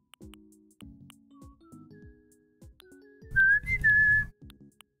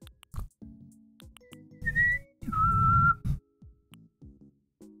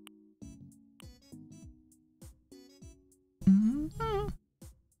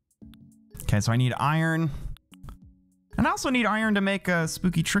 Okay, so I need iron. And I also need iron to make a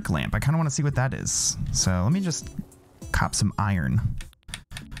spooky trick lamp. I kind of want to see what that is. So let me just cop some iron.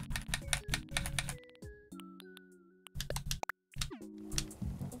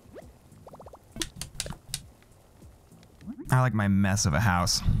 I like my mess of a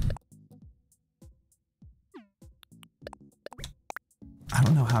house. I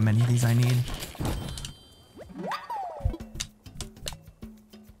don't know how many of these I need.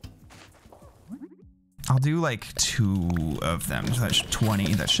 I'll do like 2 of them. So that's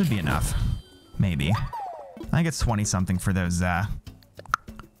 20. That should be enough. Maybe. I think it's 20 something for those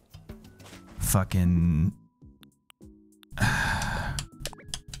fucking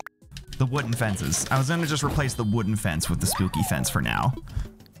the wooden fences. I was gonna just replace the wooden fence with the spooky fence for now.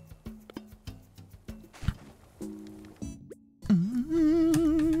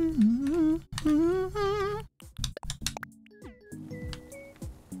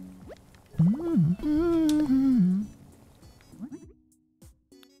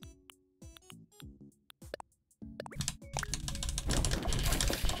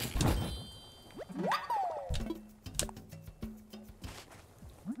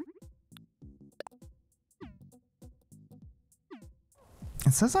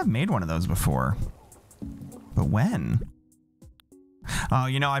 It says I've made one of those before. But when? Oh,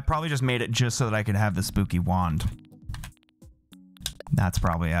 you know, I probably just made it just so that I could have the spooky wand. That's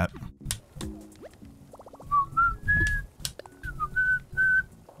probably it.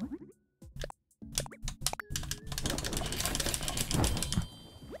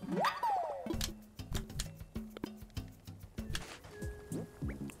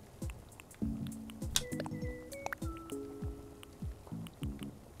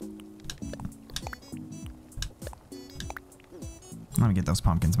 Let me get those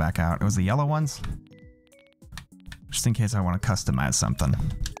pumpkins back out. It was the yellow ones? Just in case I want to customize something.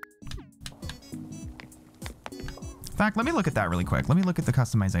 In fact, let me look at that really quick. Let me look at the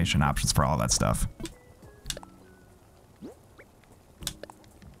customization options for all that stuff.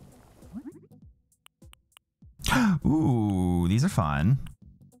 Ooh, these are fun.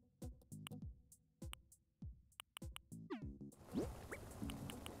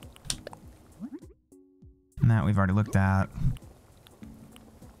 And that we've already looked at.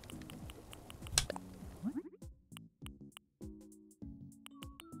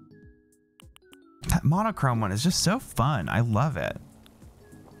 That monochrome one is just so fun. I love it.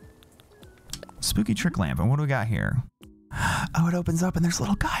 Spooky trick lamp. And what do we got here? Oh, it opens up and there's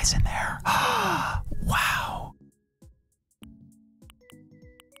little guys in there. Wow.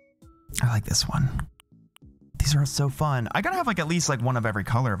 I like this one. These are so fun. I gotta have like at least like one of every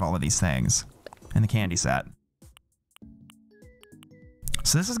color of all of these things in the candy set.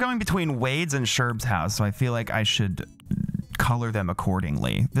 So this is going between Wade's and Sherb's house, so I feel like I should color them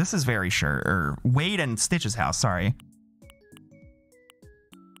accordingly. This is very Wade and Stitch's house, sorry.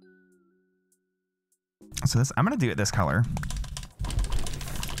 So this, I'm gonna do it this color.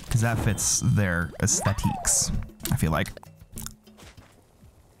 Because that fits their aesthetics, I feel like.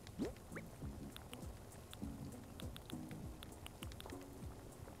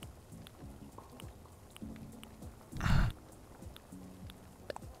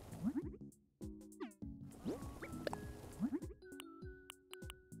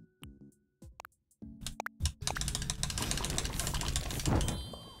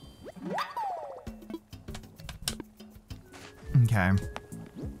 Okay.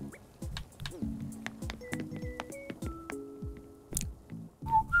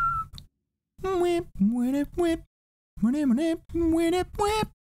 Whip, whip, whip, whip, whip, whip, whip,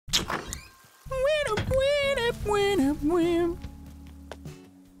 whip, whip, whip.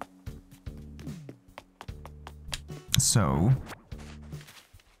 So.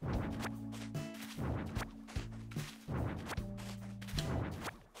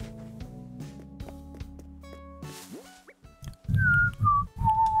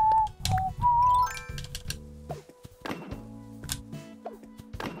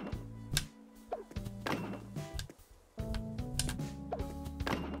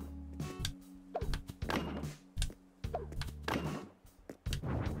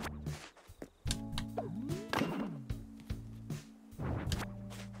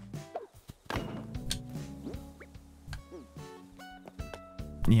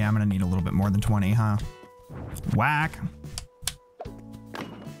 Yeah, I'm gonna need a little bit more than 20, huh? Whack.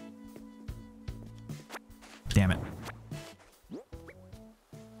 Damn it.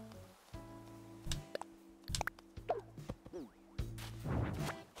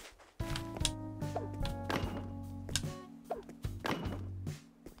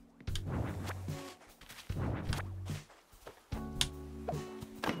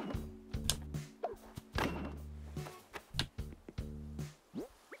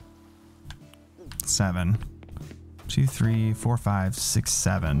 Seven. 2, 3, 4, 5, 6,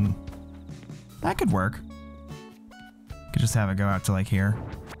 7. That could work. Could just have it go out to like here.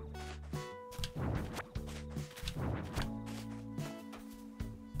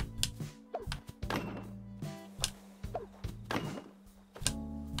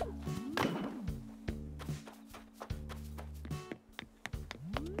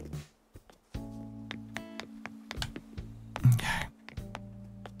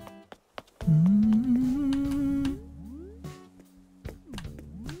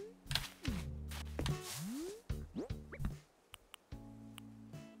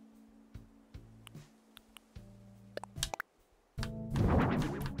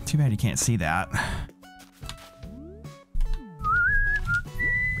 Too bad you can't see that.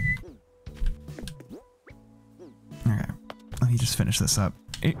 Okay, let me just finish this up.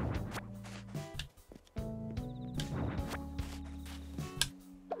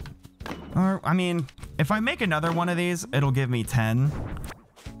 Or, I mean, if I make another one of these, it'll give me 10.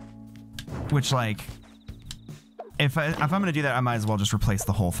 Which, like, if I'm gonna do that, I might as well just replace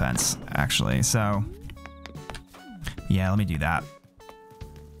the whole fence, actually. So, yeah, let me do that.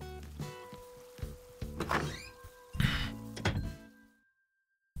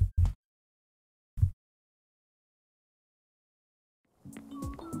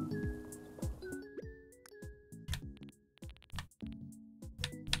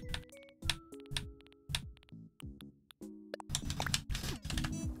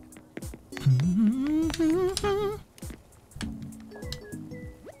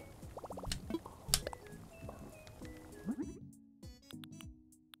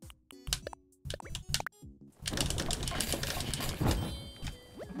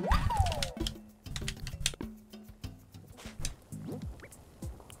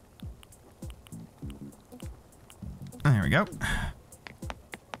 There we go.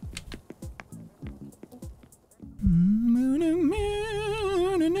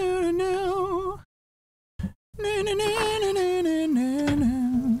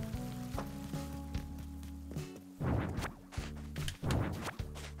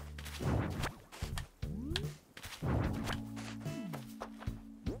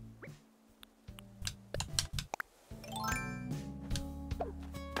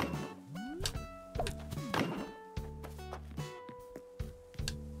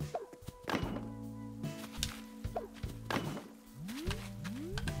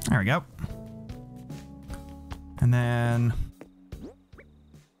 There we go. And then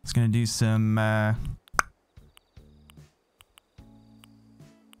it's gonna do some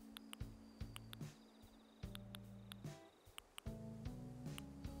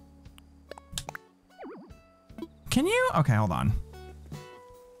Can you? Okay, hold on.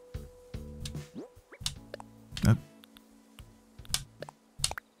 Oop.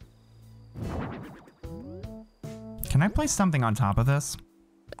 Can I place something on top of this?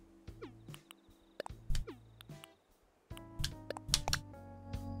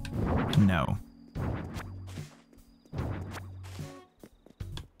 No.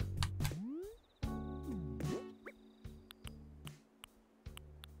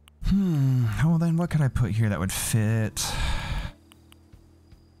 Well then what could I put here that would fit?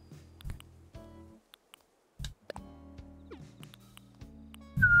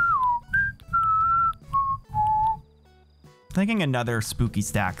 Thinking another spooky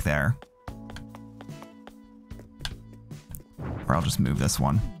stack there. Or I'll just move this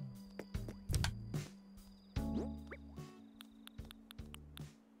one.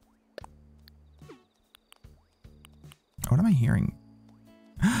 What am I hearing?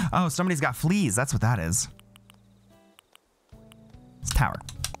 Oh, somebody's got fleas. That's what that is. It's tower.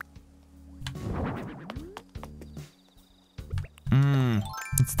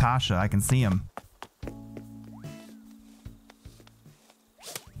 It's Tasha. I can see him.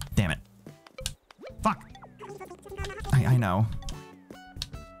 Damn it. Fuck. I know.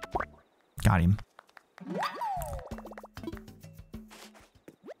 Got him.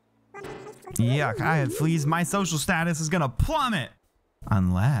 Yuck, I had fleas. My social status is gonna plummet.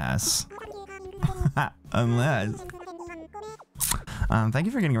 Unless. Unless. Thank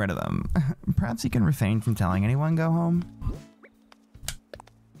you for getting rid of them. Perhaps you can refrain from telling anyone go home.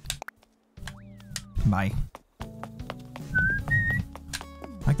 Bye. I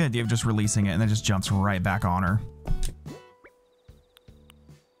like the idea of just releasing it and then just jumps right back on her.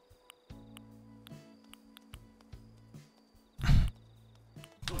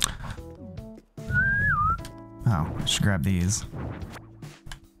 Oh, I should grab these.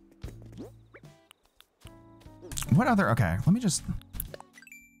 What other, okay, let me just,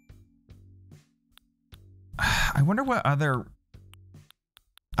 I wonder what other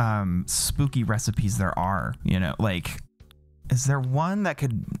spooky recipes there are, you know, like, is there one that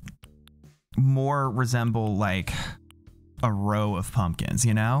could more resemble like a row of pumpkins,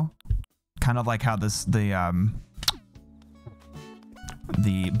 you know? Kind of like how the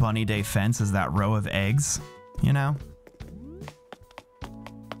Bunny Day fence is that row of eggs, you know?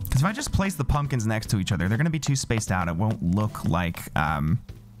 Because if I just place the pumpkins next to each other, they're going to be too spaced out. It won't look like a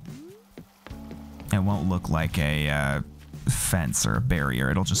fence or a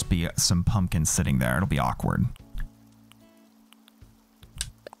barrier. It'll just be some pumpkins sitting there. It'll be awkward.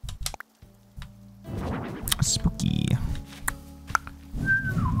 Spooky.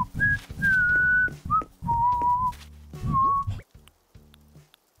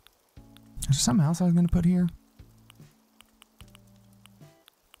 Is there something else I was going to put here?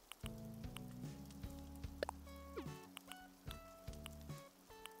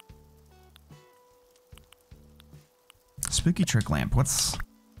 Spooky trick lamp. What's...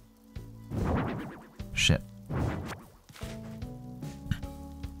 Shit.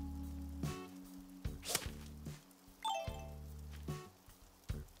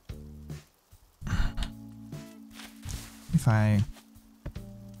 If I...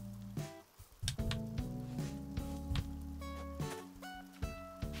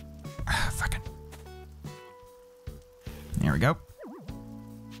 Fucking... There we go.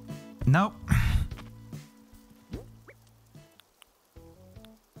 Nope.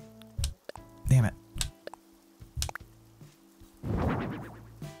 Damn it.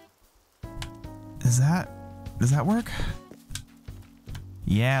 Does that work?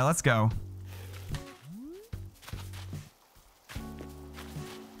 Yeah, let's go.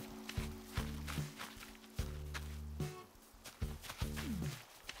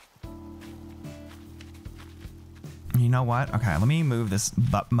 You know what? Okay, let me move this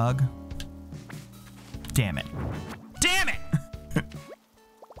butt mug. Damn it. Damn it!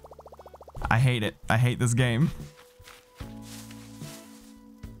 I hate it. I hate this game.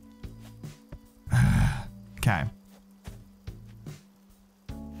 Okay.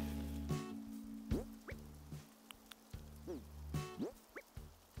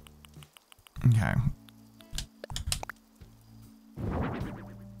 Okay.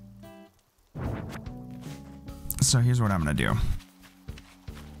 So here's what I'm gonna do.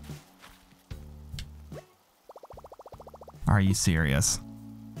 Are you serious?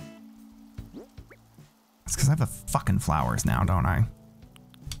 It's because I have the fucking flowers now, don't I?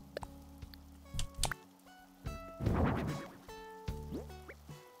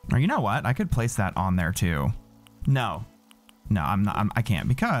 Or you know what? I could place that on there too. No. No, I'm not. I can't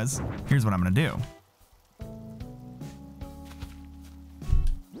because here's what I'm gonna do.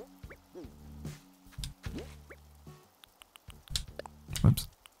 Whoops.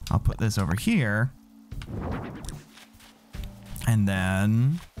 I'll put this over here. And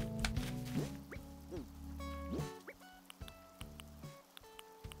then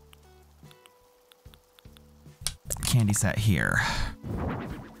candy set here.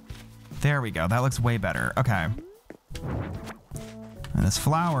 There we go. That looks way better. Okay. And this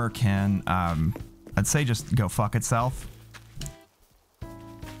flower can, I'd say just go fuck itself.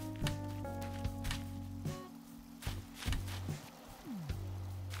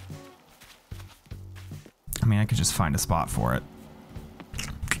 I mean, I could just find a spot for it.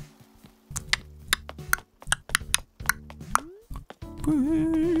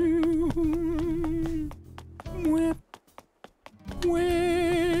 Whip.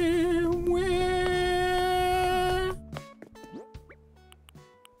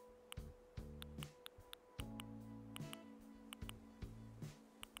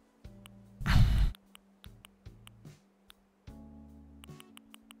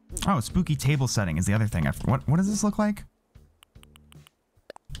 Oh, spooky table setting is the other thing. What does this look like?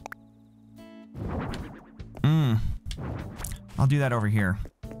 I'll do that over here.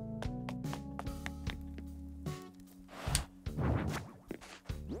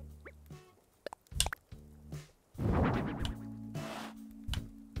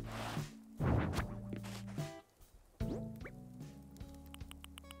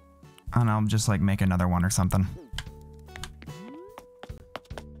 And I'll just like make another one or something.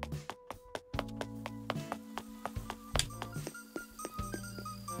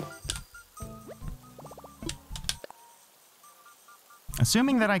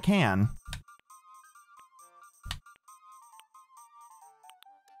 Assuming that I can.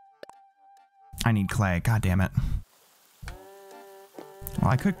 I need clay. God damn it.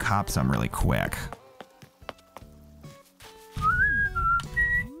 Well, I could cop some really quick.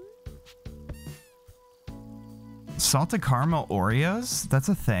 Salted caramel Oreos? That's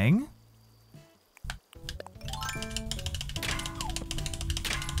a thing?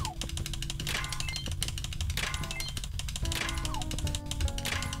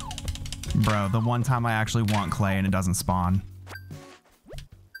 Bro, the one time I actually want clay and it doesn't spawn.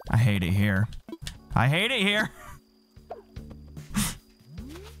 I hate it here. I hate it here!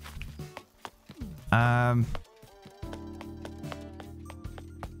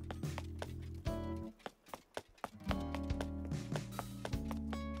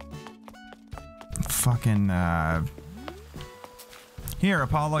 Fucking, Here,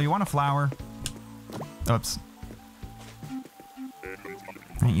 Apollo, you want a flower? Oops.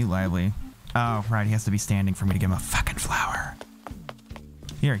 Ain't you lively? Oh, right, he has to be standing for me to give him a fucking flower.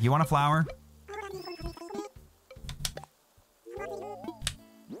 Here, you want a flower?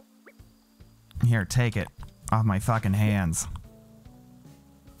 Here, take it. Off my fucking hands.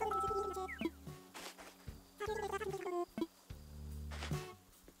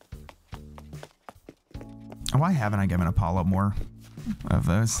 Why haven't I given Apollo more of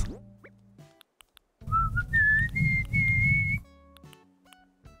those?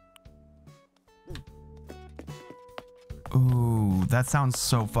 Ooh, that sounds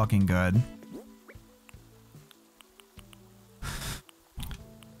so fucking good.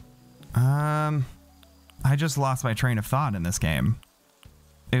 I just lost my train of thought in this game.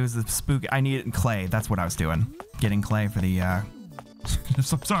 It was the spook. I needed clay. That's what I was doing. Getting clay for the, I'm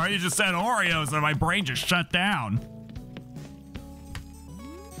sorry, you just said Oreos and my brain just shut down.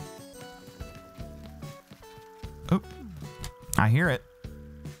 Oh, I hear it.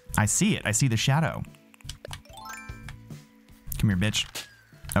 I see it. I see the shadow. Come here, bitch.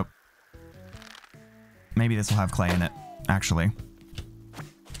 Oh. Maybe this will have clay in it, actually.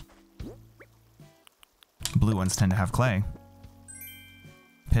 Blue ones tend to have clay.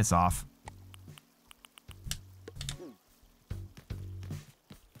 Piss off.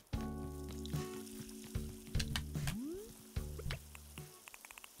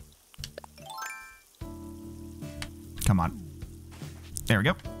 Come on. There we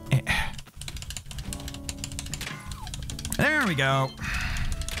go. There we go.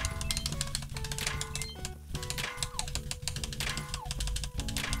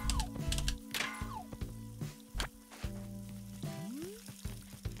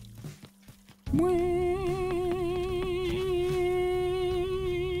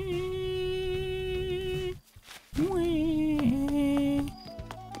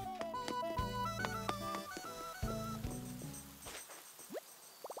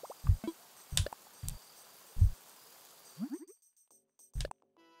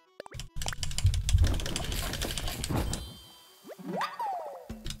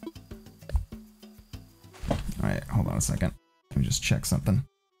 Hold on a second. Let me just check something.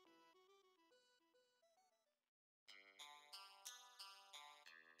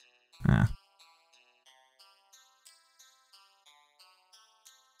 Ah.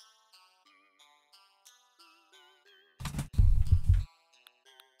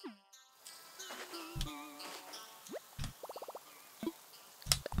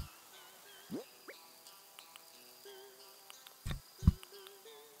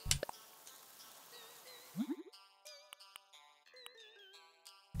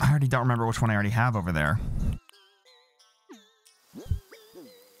 I already don't remember which one I already have over there.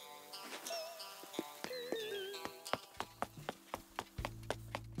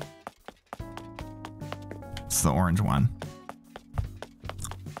 It's the orange one.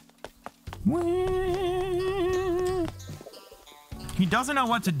 He doesn't know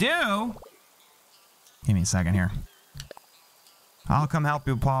what to do. Give me a second here. I'll come help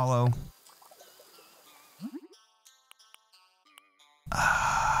you, Paulo.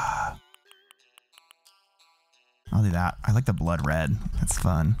 I'll do that. I like the blood red. That's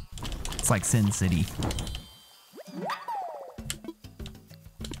fun. It's like Sin City.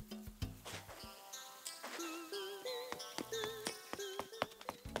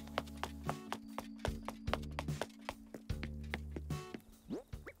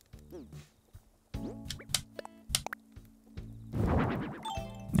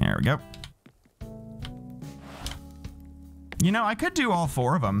 There we go. You know, I could do all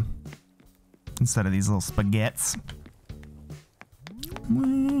 4 of them instead of these little spaghettis.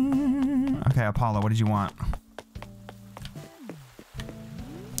 Okay, Apollo, what did you want?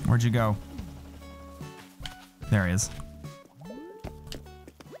 Where'd you go? There he is.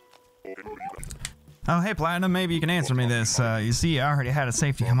 Oh, hey, Platinum, maybe you can answer me this. You see, I already had a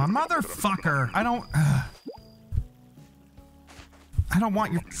safety helmet. Motherfucker! I don't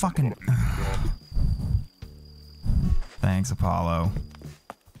want your fucking... Thanks, Apollo.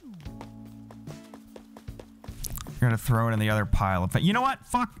 You're gonna throw it in the other pile of... You know what?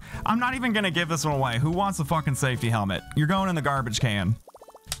 Fuck. I'm not even gonna give this one away. Who wants a fucking safety helmet? You're going in the garbage can.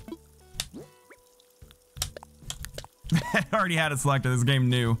 I already had it selected. This game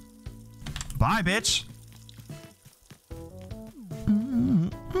new. Bye, bitch.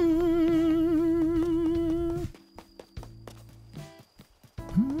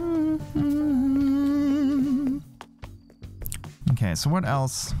 Okay, so what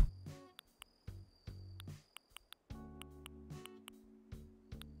else?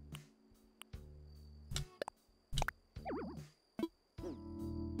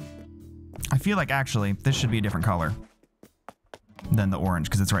 I feel like actually this should be a different color than the orange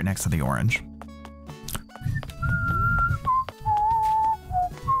because it's right next to the orange.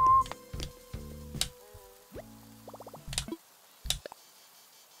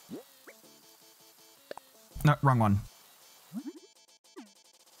 No, wrong one.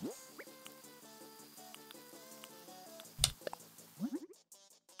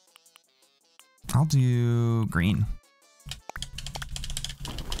 I'll do green.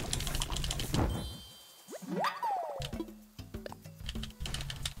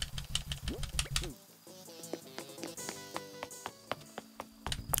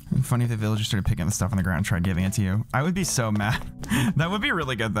 Funny if the villagers started picking the stuff on the ground and tried giving it to you. I would be so mad. That would be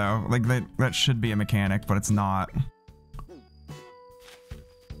really good though. Like that should be a mechanic, but it's not.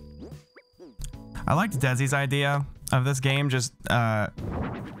 I liked Desi's idea of this game. Just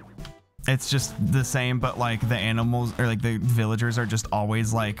it's just the same, but like the animals or like the villagers are just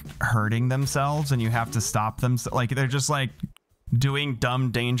always like hurting themselves, and you have to stop them. Like they're just like doing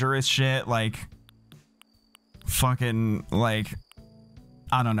dumb, dangerous shit, like fucking, like,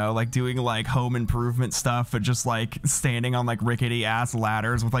 I don't know, like doing like home improvement stuff, but just like standing on like rickety ass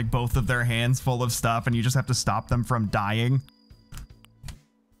ladders with like both of their hands full of stuff, and you just have to stop them from dying.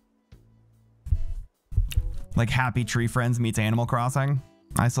 Like Happy Tree Friends meets Animal Crossing.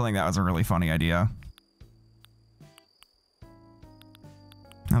 I still think that was a really funny idea.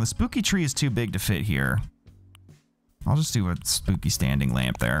 Now the spooky tree is too big to fit here. I'll just do a spooky standing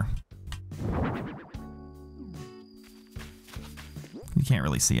lamp there. You can't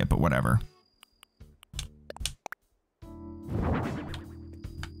really see it, but whatever.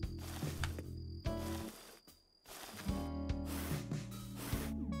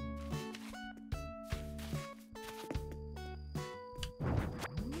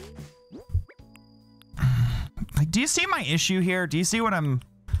 Like, do you see my issue here? Do you see what I'm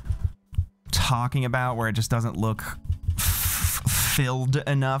talking about, where it just doesn't look filled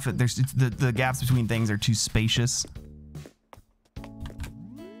enough? There's the gaps between things are too spacious.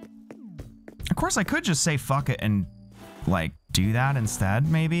 Of course, I could just say fuck it and like do that instead.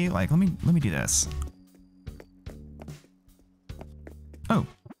 Maybe like let me do this. Oh,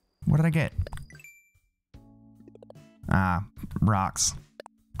 what did I get? Ah, rocks.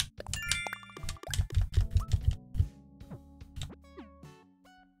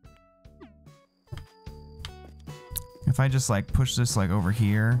 If I just like push this like over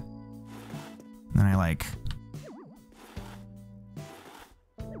here, then I like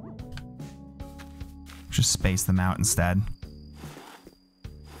just space them out instead.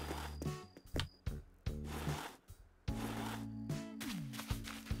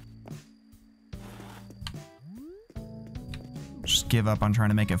 Just give up on trying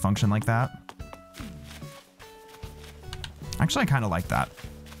to make it function like that. Actually, I kind of like that.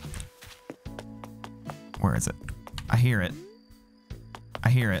 Where is it? I hear it. I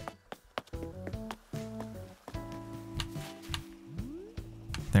hear it.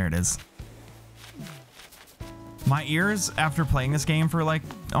 There it is. My ears, after playing this game for like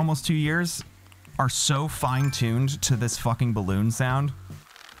almost 2 years, are so fine-tuned to this fucking balloon sound.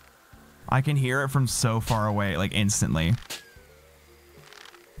 I can hear it from so far away, like instantly.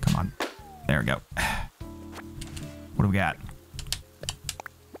 Come on. There we go. What do we got?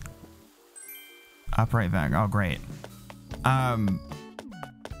 Upright vag. Oh, great.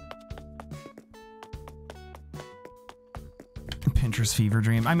 Pinterest fever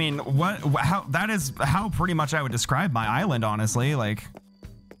dream. I mean, how that is how pretty much I would describe my island, honestly. Like,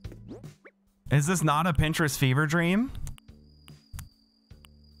 is this not a Pinterest fever dream?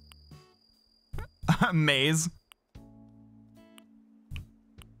 A maze.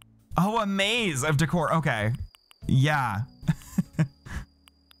 Oh, a maze of decor. Okay. Yeah.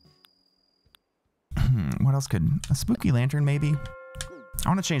 What else could... A spooky lantern, maybe? I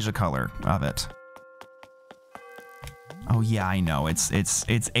want to change the color of it. Oh, yeah, I know. It's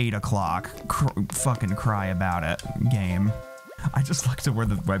 8 o'clock. Fucking cry about it, game. I just looked at where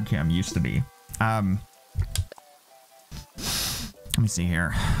the webcam used to be. Let me see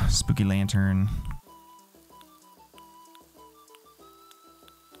here. Spooky lantern.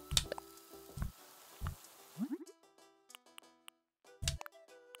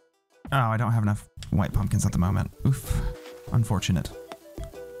 Oh, I don't have enough white pumpkins at the moment. Oof. Unfortunate.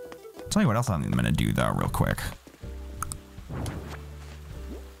 I'll tell you what else I'm gonna do though, real quick.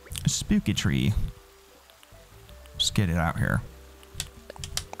 A spooky tree. Just get it out here.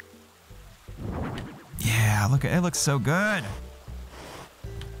 Yeah, look at it, looks so good.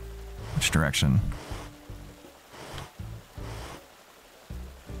 Which direction?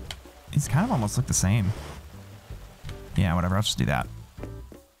 These kind of almost look the same. Yeah, whatever, I'll just do that.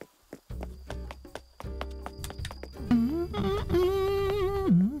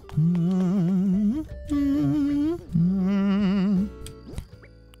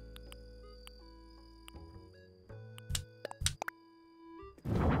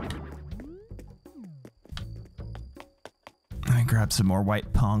 Grab some more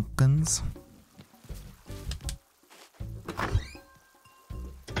white pumpkins.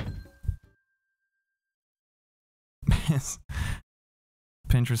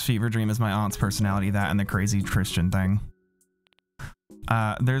 Pinterest fever dream is my aunt's personality, that and the crazy Christian thing.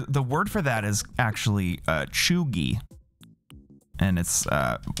 The word for that is actually cheugy, and it's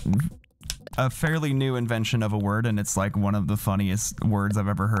a fairly new invention of a word, and it's like one of the funniest words I've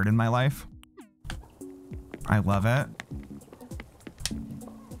ever heard in my life. I love it.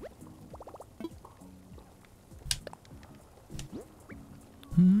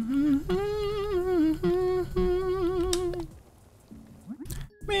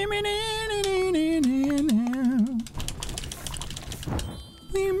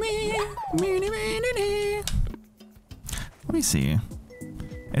 Let me see.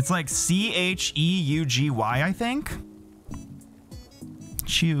 It's like Cheugy, I think.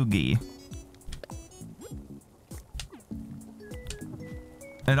 Cheugy.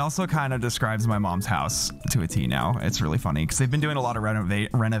 It also kind of describes my mom's house to a T now. It's really funny because they've been doing a lot of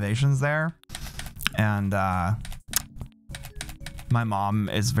renovations there. And my mom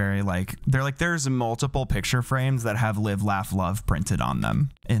is very like, there's multiple picture frames that have Live, Laugh, Love printed on them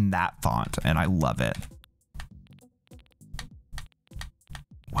in that font. And I love it.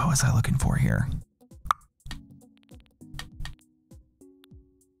 What was I looking for here?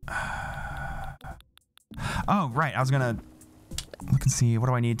 Oh, right. I was going to look and see. What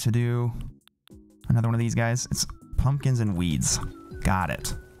do I need to do? Another one of these guys. It's pumpkins and weeds. Got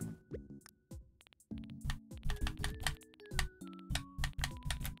it.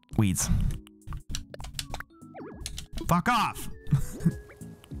 Weeds. Fuck off.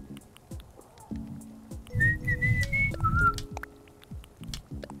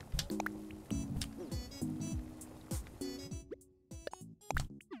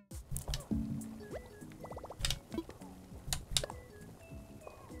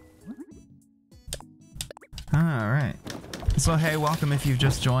 Alright. So hey, welcome if you've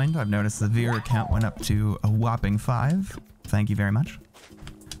just joined. I've noticed the viewer count went up to a whopping 5. Thank you very much.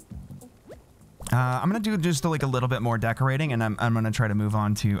 I'm gonna do just like a little bit more decorating, and I'm gonna try to move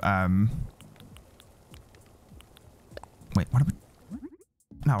on to wait,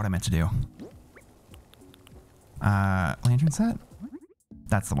 not what I meant to do. Lantern set?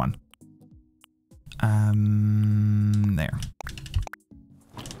 That's the one. There.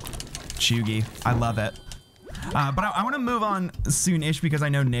 Cheugy. I love it. But I want to move on soon-ish because I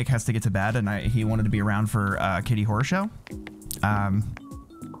know Nick has to get to bed and he wanted to be around for Kitty Horror Show.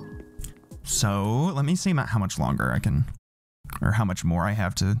 So let me see how much longer I can, or how much more I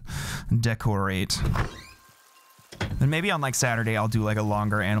have to decorate. And maybe on like Saturday I'll do like a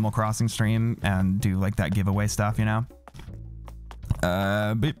longer Animal Crossing stream and do like that giveaway stuff, you know?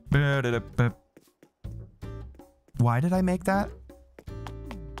 Why did I make that?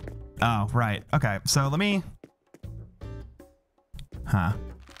 Oh, right. Okay, so let me... Huh.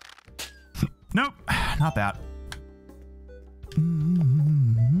 Nope, not that.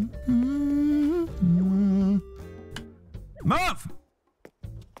 Move!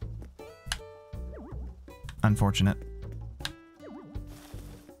 Unfortunate.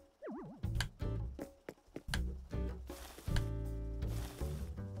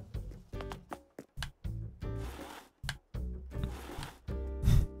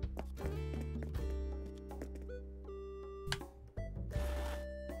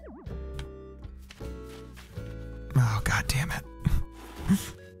 Oh, God damn it.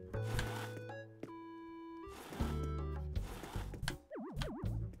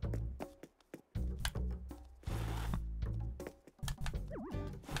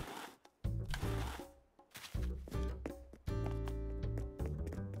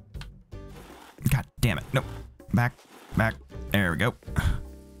 God damn it. Nope. Back. Back. There we go.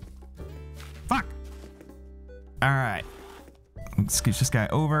 Fuck. All right. Let's scooch this guy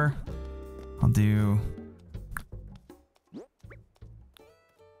over. I'll do...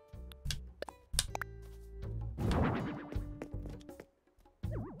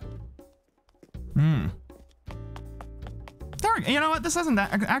 There, you know what? This isn't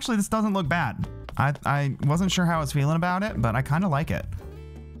that. Actually, this doesn't look bad. I wasn't sure how I was feeling about it, but I kind of like it.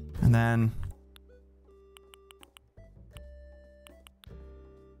 And then...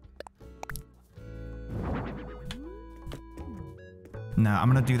 No, I'm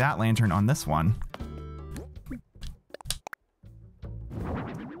gonna do that lantern on this one.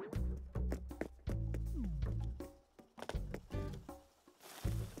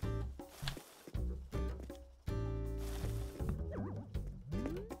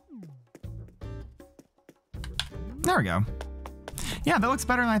 There we go. Yeah, that looks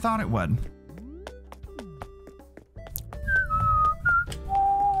better than I thought it would.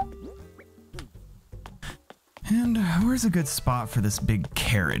 And where's a good spot for this big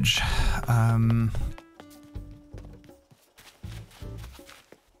carriage?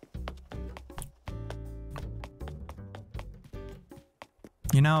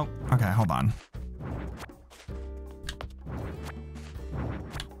 You know, okay, hold on.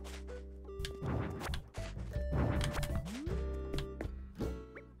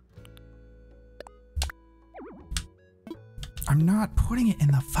 I'm not putting it in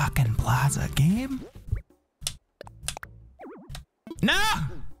the fucking plaza game. No!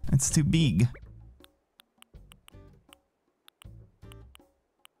 It's too big.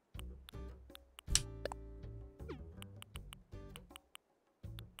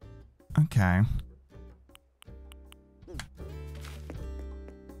 Okay.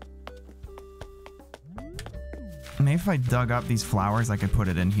 Maybe if I dug up these flowers, I could put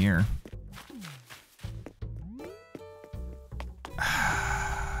it in here.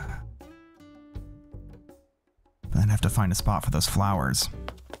 Then I have to find a spot for those flowers.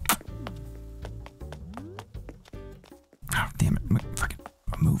 Oh, damn it. Fucking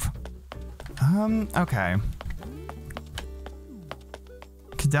move. Okay.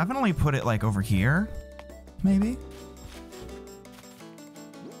 Could definitely put it like over here, maybe?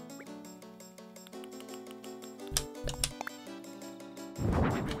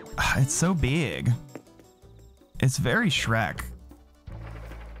 It's so big. It's very Shrek.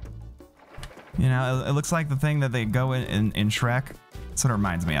 You know, it looks like the thing that they go in Shrek. That's what it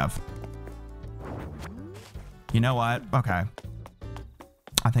reminds me of. You know what? Okay.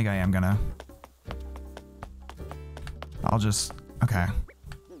 I think I am gonna. I'll just. Okay.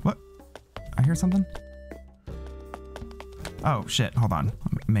 What? I hear something? Oh, shit. Hold on.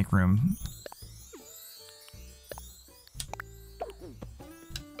 Let me make room.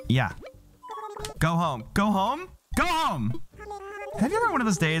 Yeah. Go home. Go home? Go home! Have you ever had one of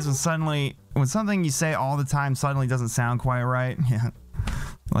those days when something you say all the time suddenly doesn't sound quite right? Yeah.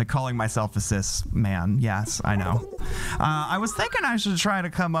 Like calling myself a cis man. Yes, I know. I was thinking I should try to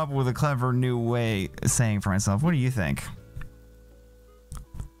come up with a clever new way of saying for myself. What do you think?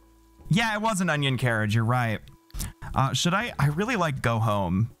 Yeah, it was an onion carriage. You're right. Should I really like go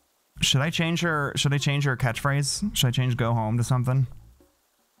home. Should I change her catchphrase? Should I change go home to something?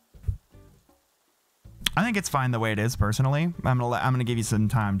 I think it's fine the way it is personally. I'm gonna give you some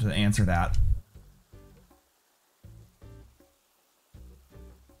time to answer that.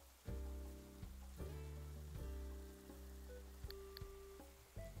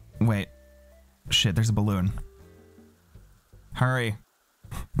 Wait. Shit, there's a balloon. Hurry.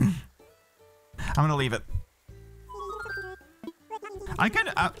 I'm gonna leave it. I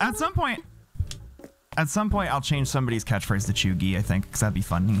could at some point I'll change somebody's catchphrase to Chugi, I think, because that'd be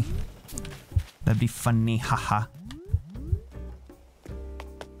funny. That'd be funny, haha.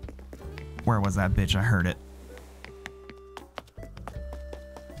 Where was that bitch? I heard it.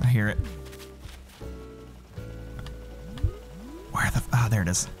 I hear it. Where the... Ah, there it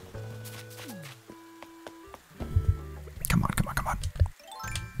is. Come on, come on, come on.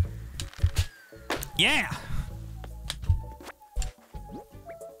 Yeah!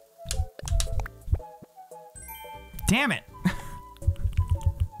 Damn it!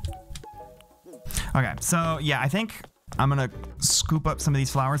 Okay, so yeah, I think I'm gonna scoop up some of these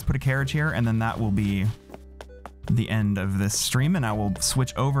flowers, put a carriage here, and then that will be the end of this stream, and I will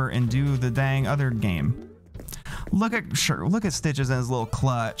switch over and do the dang other game. Look at Stitches and his little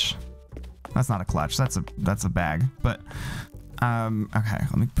clutch. That's not a clutch, that's a bag. But okay,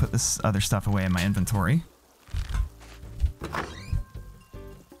 let me put this other stuff away in my inventory.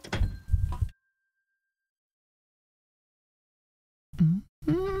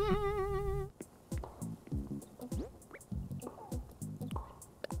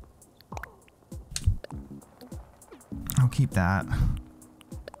 I'll keep that.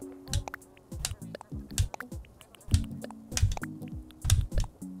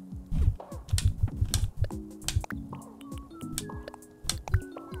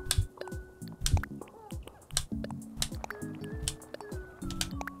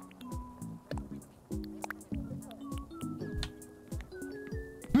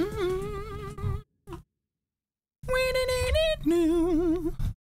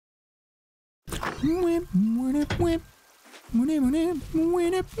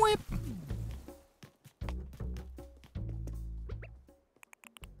 Whip.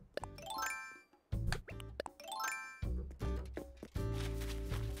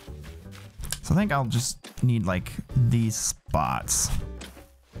 So I think I'll just need like these spots.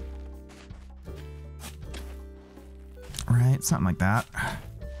 Right, something like that.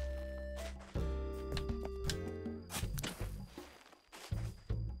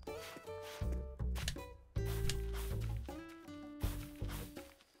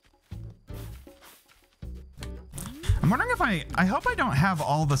 I'm wondering if I hope I don't have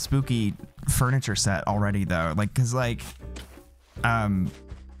all the spooky furniture set already though, like, cause like,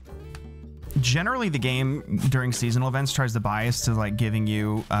 generally the game during seasonal events tries to bias to like giving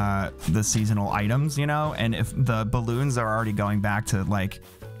you the seasonal items, you know, and if the balloons are already going back to like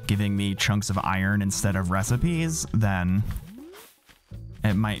giving me chunks of iron instead of recipes, then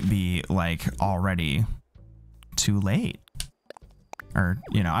it might be like already too late. Or,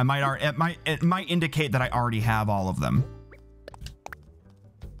 you know, it might indicate that I already have all of them.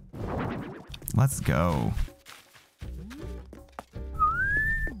 Let's go.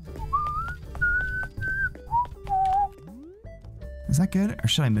 Is that good, or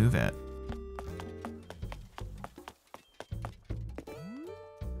should I move it?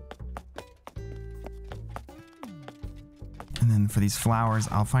 And then for these flowers,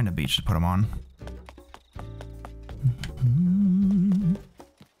 I'll find a beach to put them on.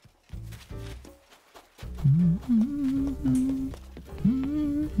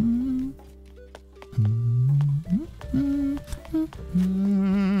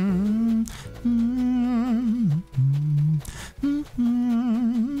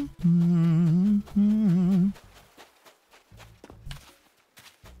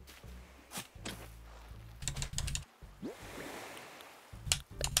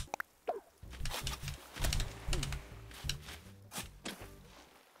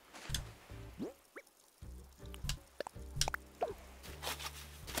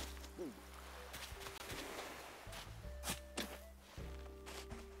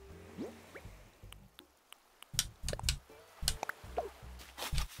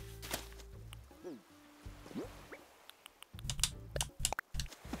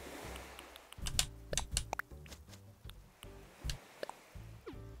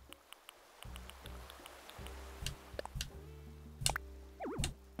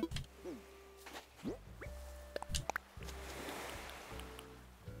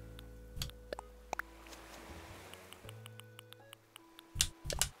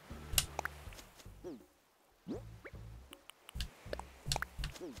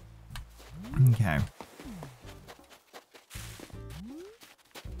 Okay.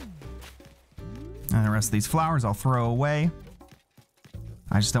 And the rest of these flowers I'll throw away.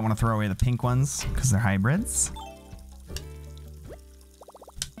 I just don't want to throw away the pink ones because they're hybrids.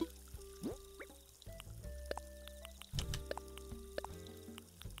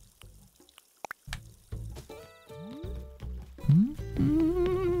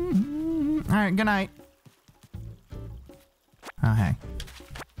 All right, good night. Oh, hey.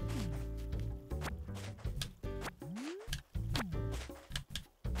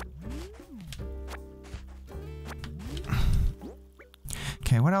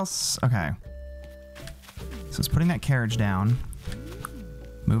 Okay, what else? Okay. So it's putting that carriage down.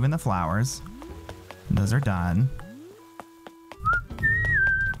 Moving the flowers. Those are done.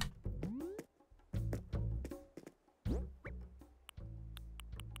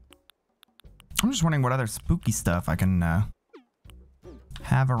 I'm just wondering what other spooky stuff I can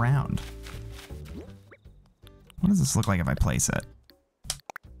have around. What does this look like if I place it?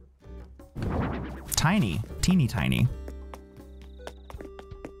 Tiny. Teeny tiny.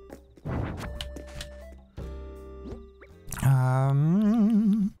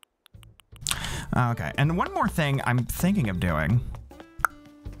 Okay, and one more thing I'm thinking of doing.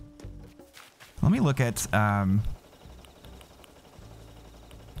 Let me look at,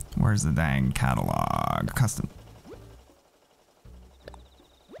 where's the dang catalog? Custom.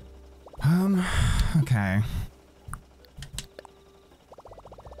 Okay.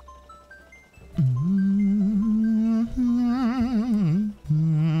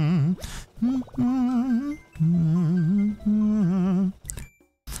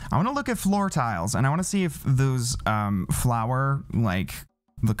 I want to look at floor tiles, and I want to see if those flower, like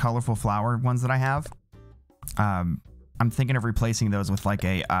the colorful flower ones that I have, I'm thinking of replacing those with like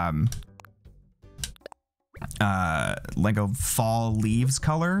a fall leaves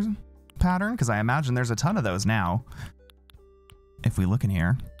color pattern, because I imagine there's a ton of those now. If we look in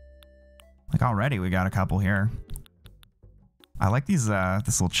here, like already we got a couple here. I like these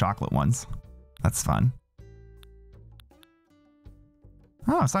this little chocolate ones. That's fun.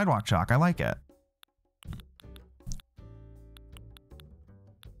 Oh, sidewalk chalk. I like it.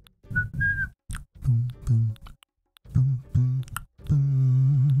 Boom, boom, boom, boom,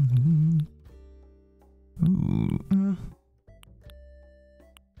 boom. Ooh.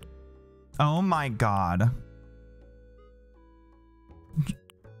 Oh my God.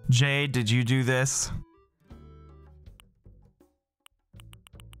 Jade, did you do this?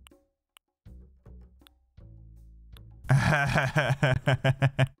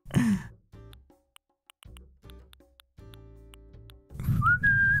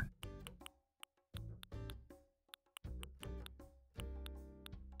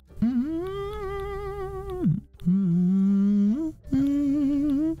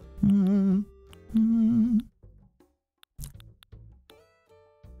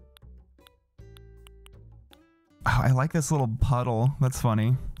 Oh, I like this little puddle. That's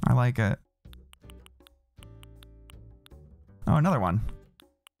funny. I like it. Oh, another one.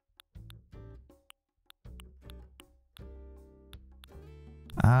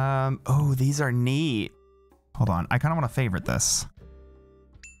 Oh, these are neat. Hold on. I kind of want to favorite this.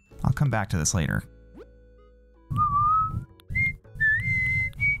 I'll come back to this later.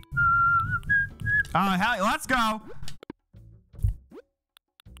 Oh, hell, let's go.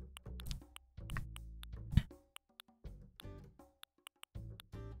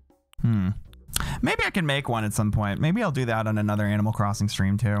 Maybe I can make one at some point. Maybe I'll do that on another Animal Crossing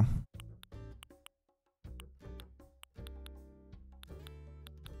stream too.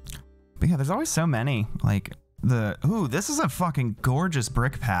 But yeah, there's always so many. Like ooh, this is a fucking gorgeous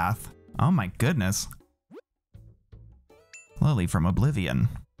brick path. Oh my goodness. Lily from Oblivion.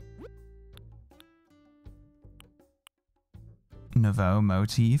 Nouveau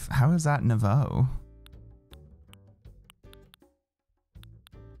motif. How is that Nouveau?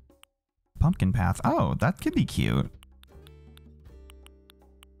 Pumpkin path. Oh, that could be cute.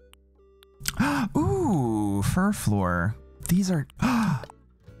 Ooh, fur floor. These are... Oh,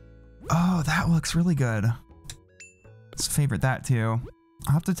 that looks really good. Let's favorite that too.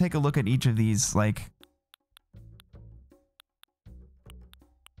 I'll have to take a look at each of these, like...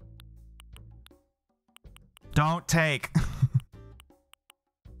 Don't take.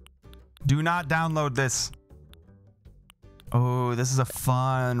 Do not download this. Oh, this is a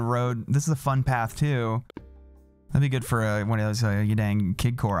fun road. This is a fun path too. That'd be good for one of those you dang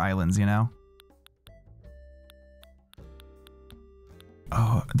Kidcore islands, you know?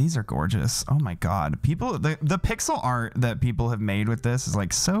 Oh, these are gorgeous. Oh my god. People, the pixel art that people have made with this is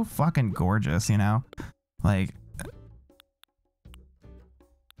like so fucking gorgeous, you know? Like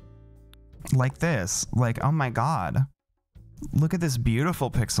this. Like, oh my god. Look at this beautiful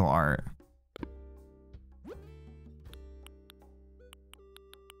pixel art.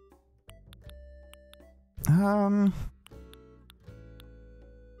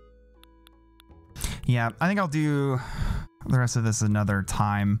 Yeah, I think I'll do the rest of this another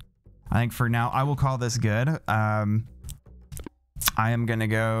time. I think for now, I will call this good. I am gonna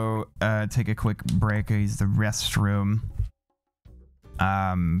go take a quick break, use the restroom.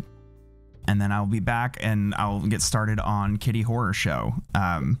 And then I'll be back and I'll get started on Kitty Horror Show.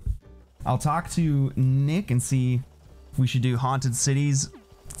 I'll talk to Nick and see if we should do Haunted Cities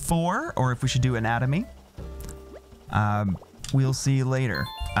 4 or if we should do Anatomy. We'll see you later.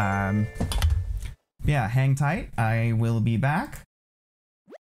 Yeah, hang tight. I will be back.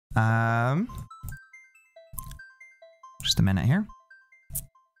 Just a minute here.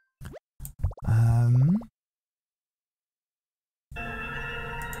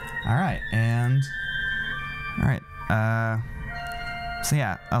 All right, and all right. So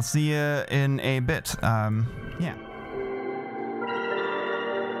yeah, I'll see you in a bit. Yeah.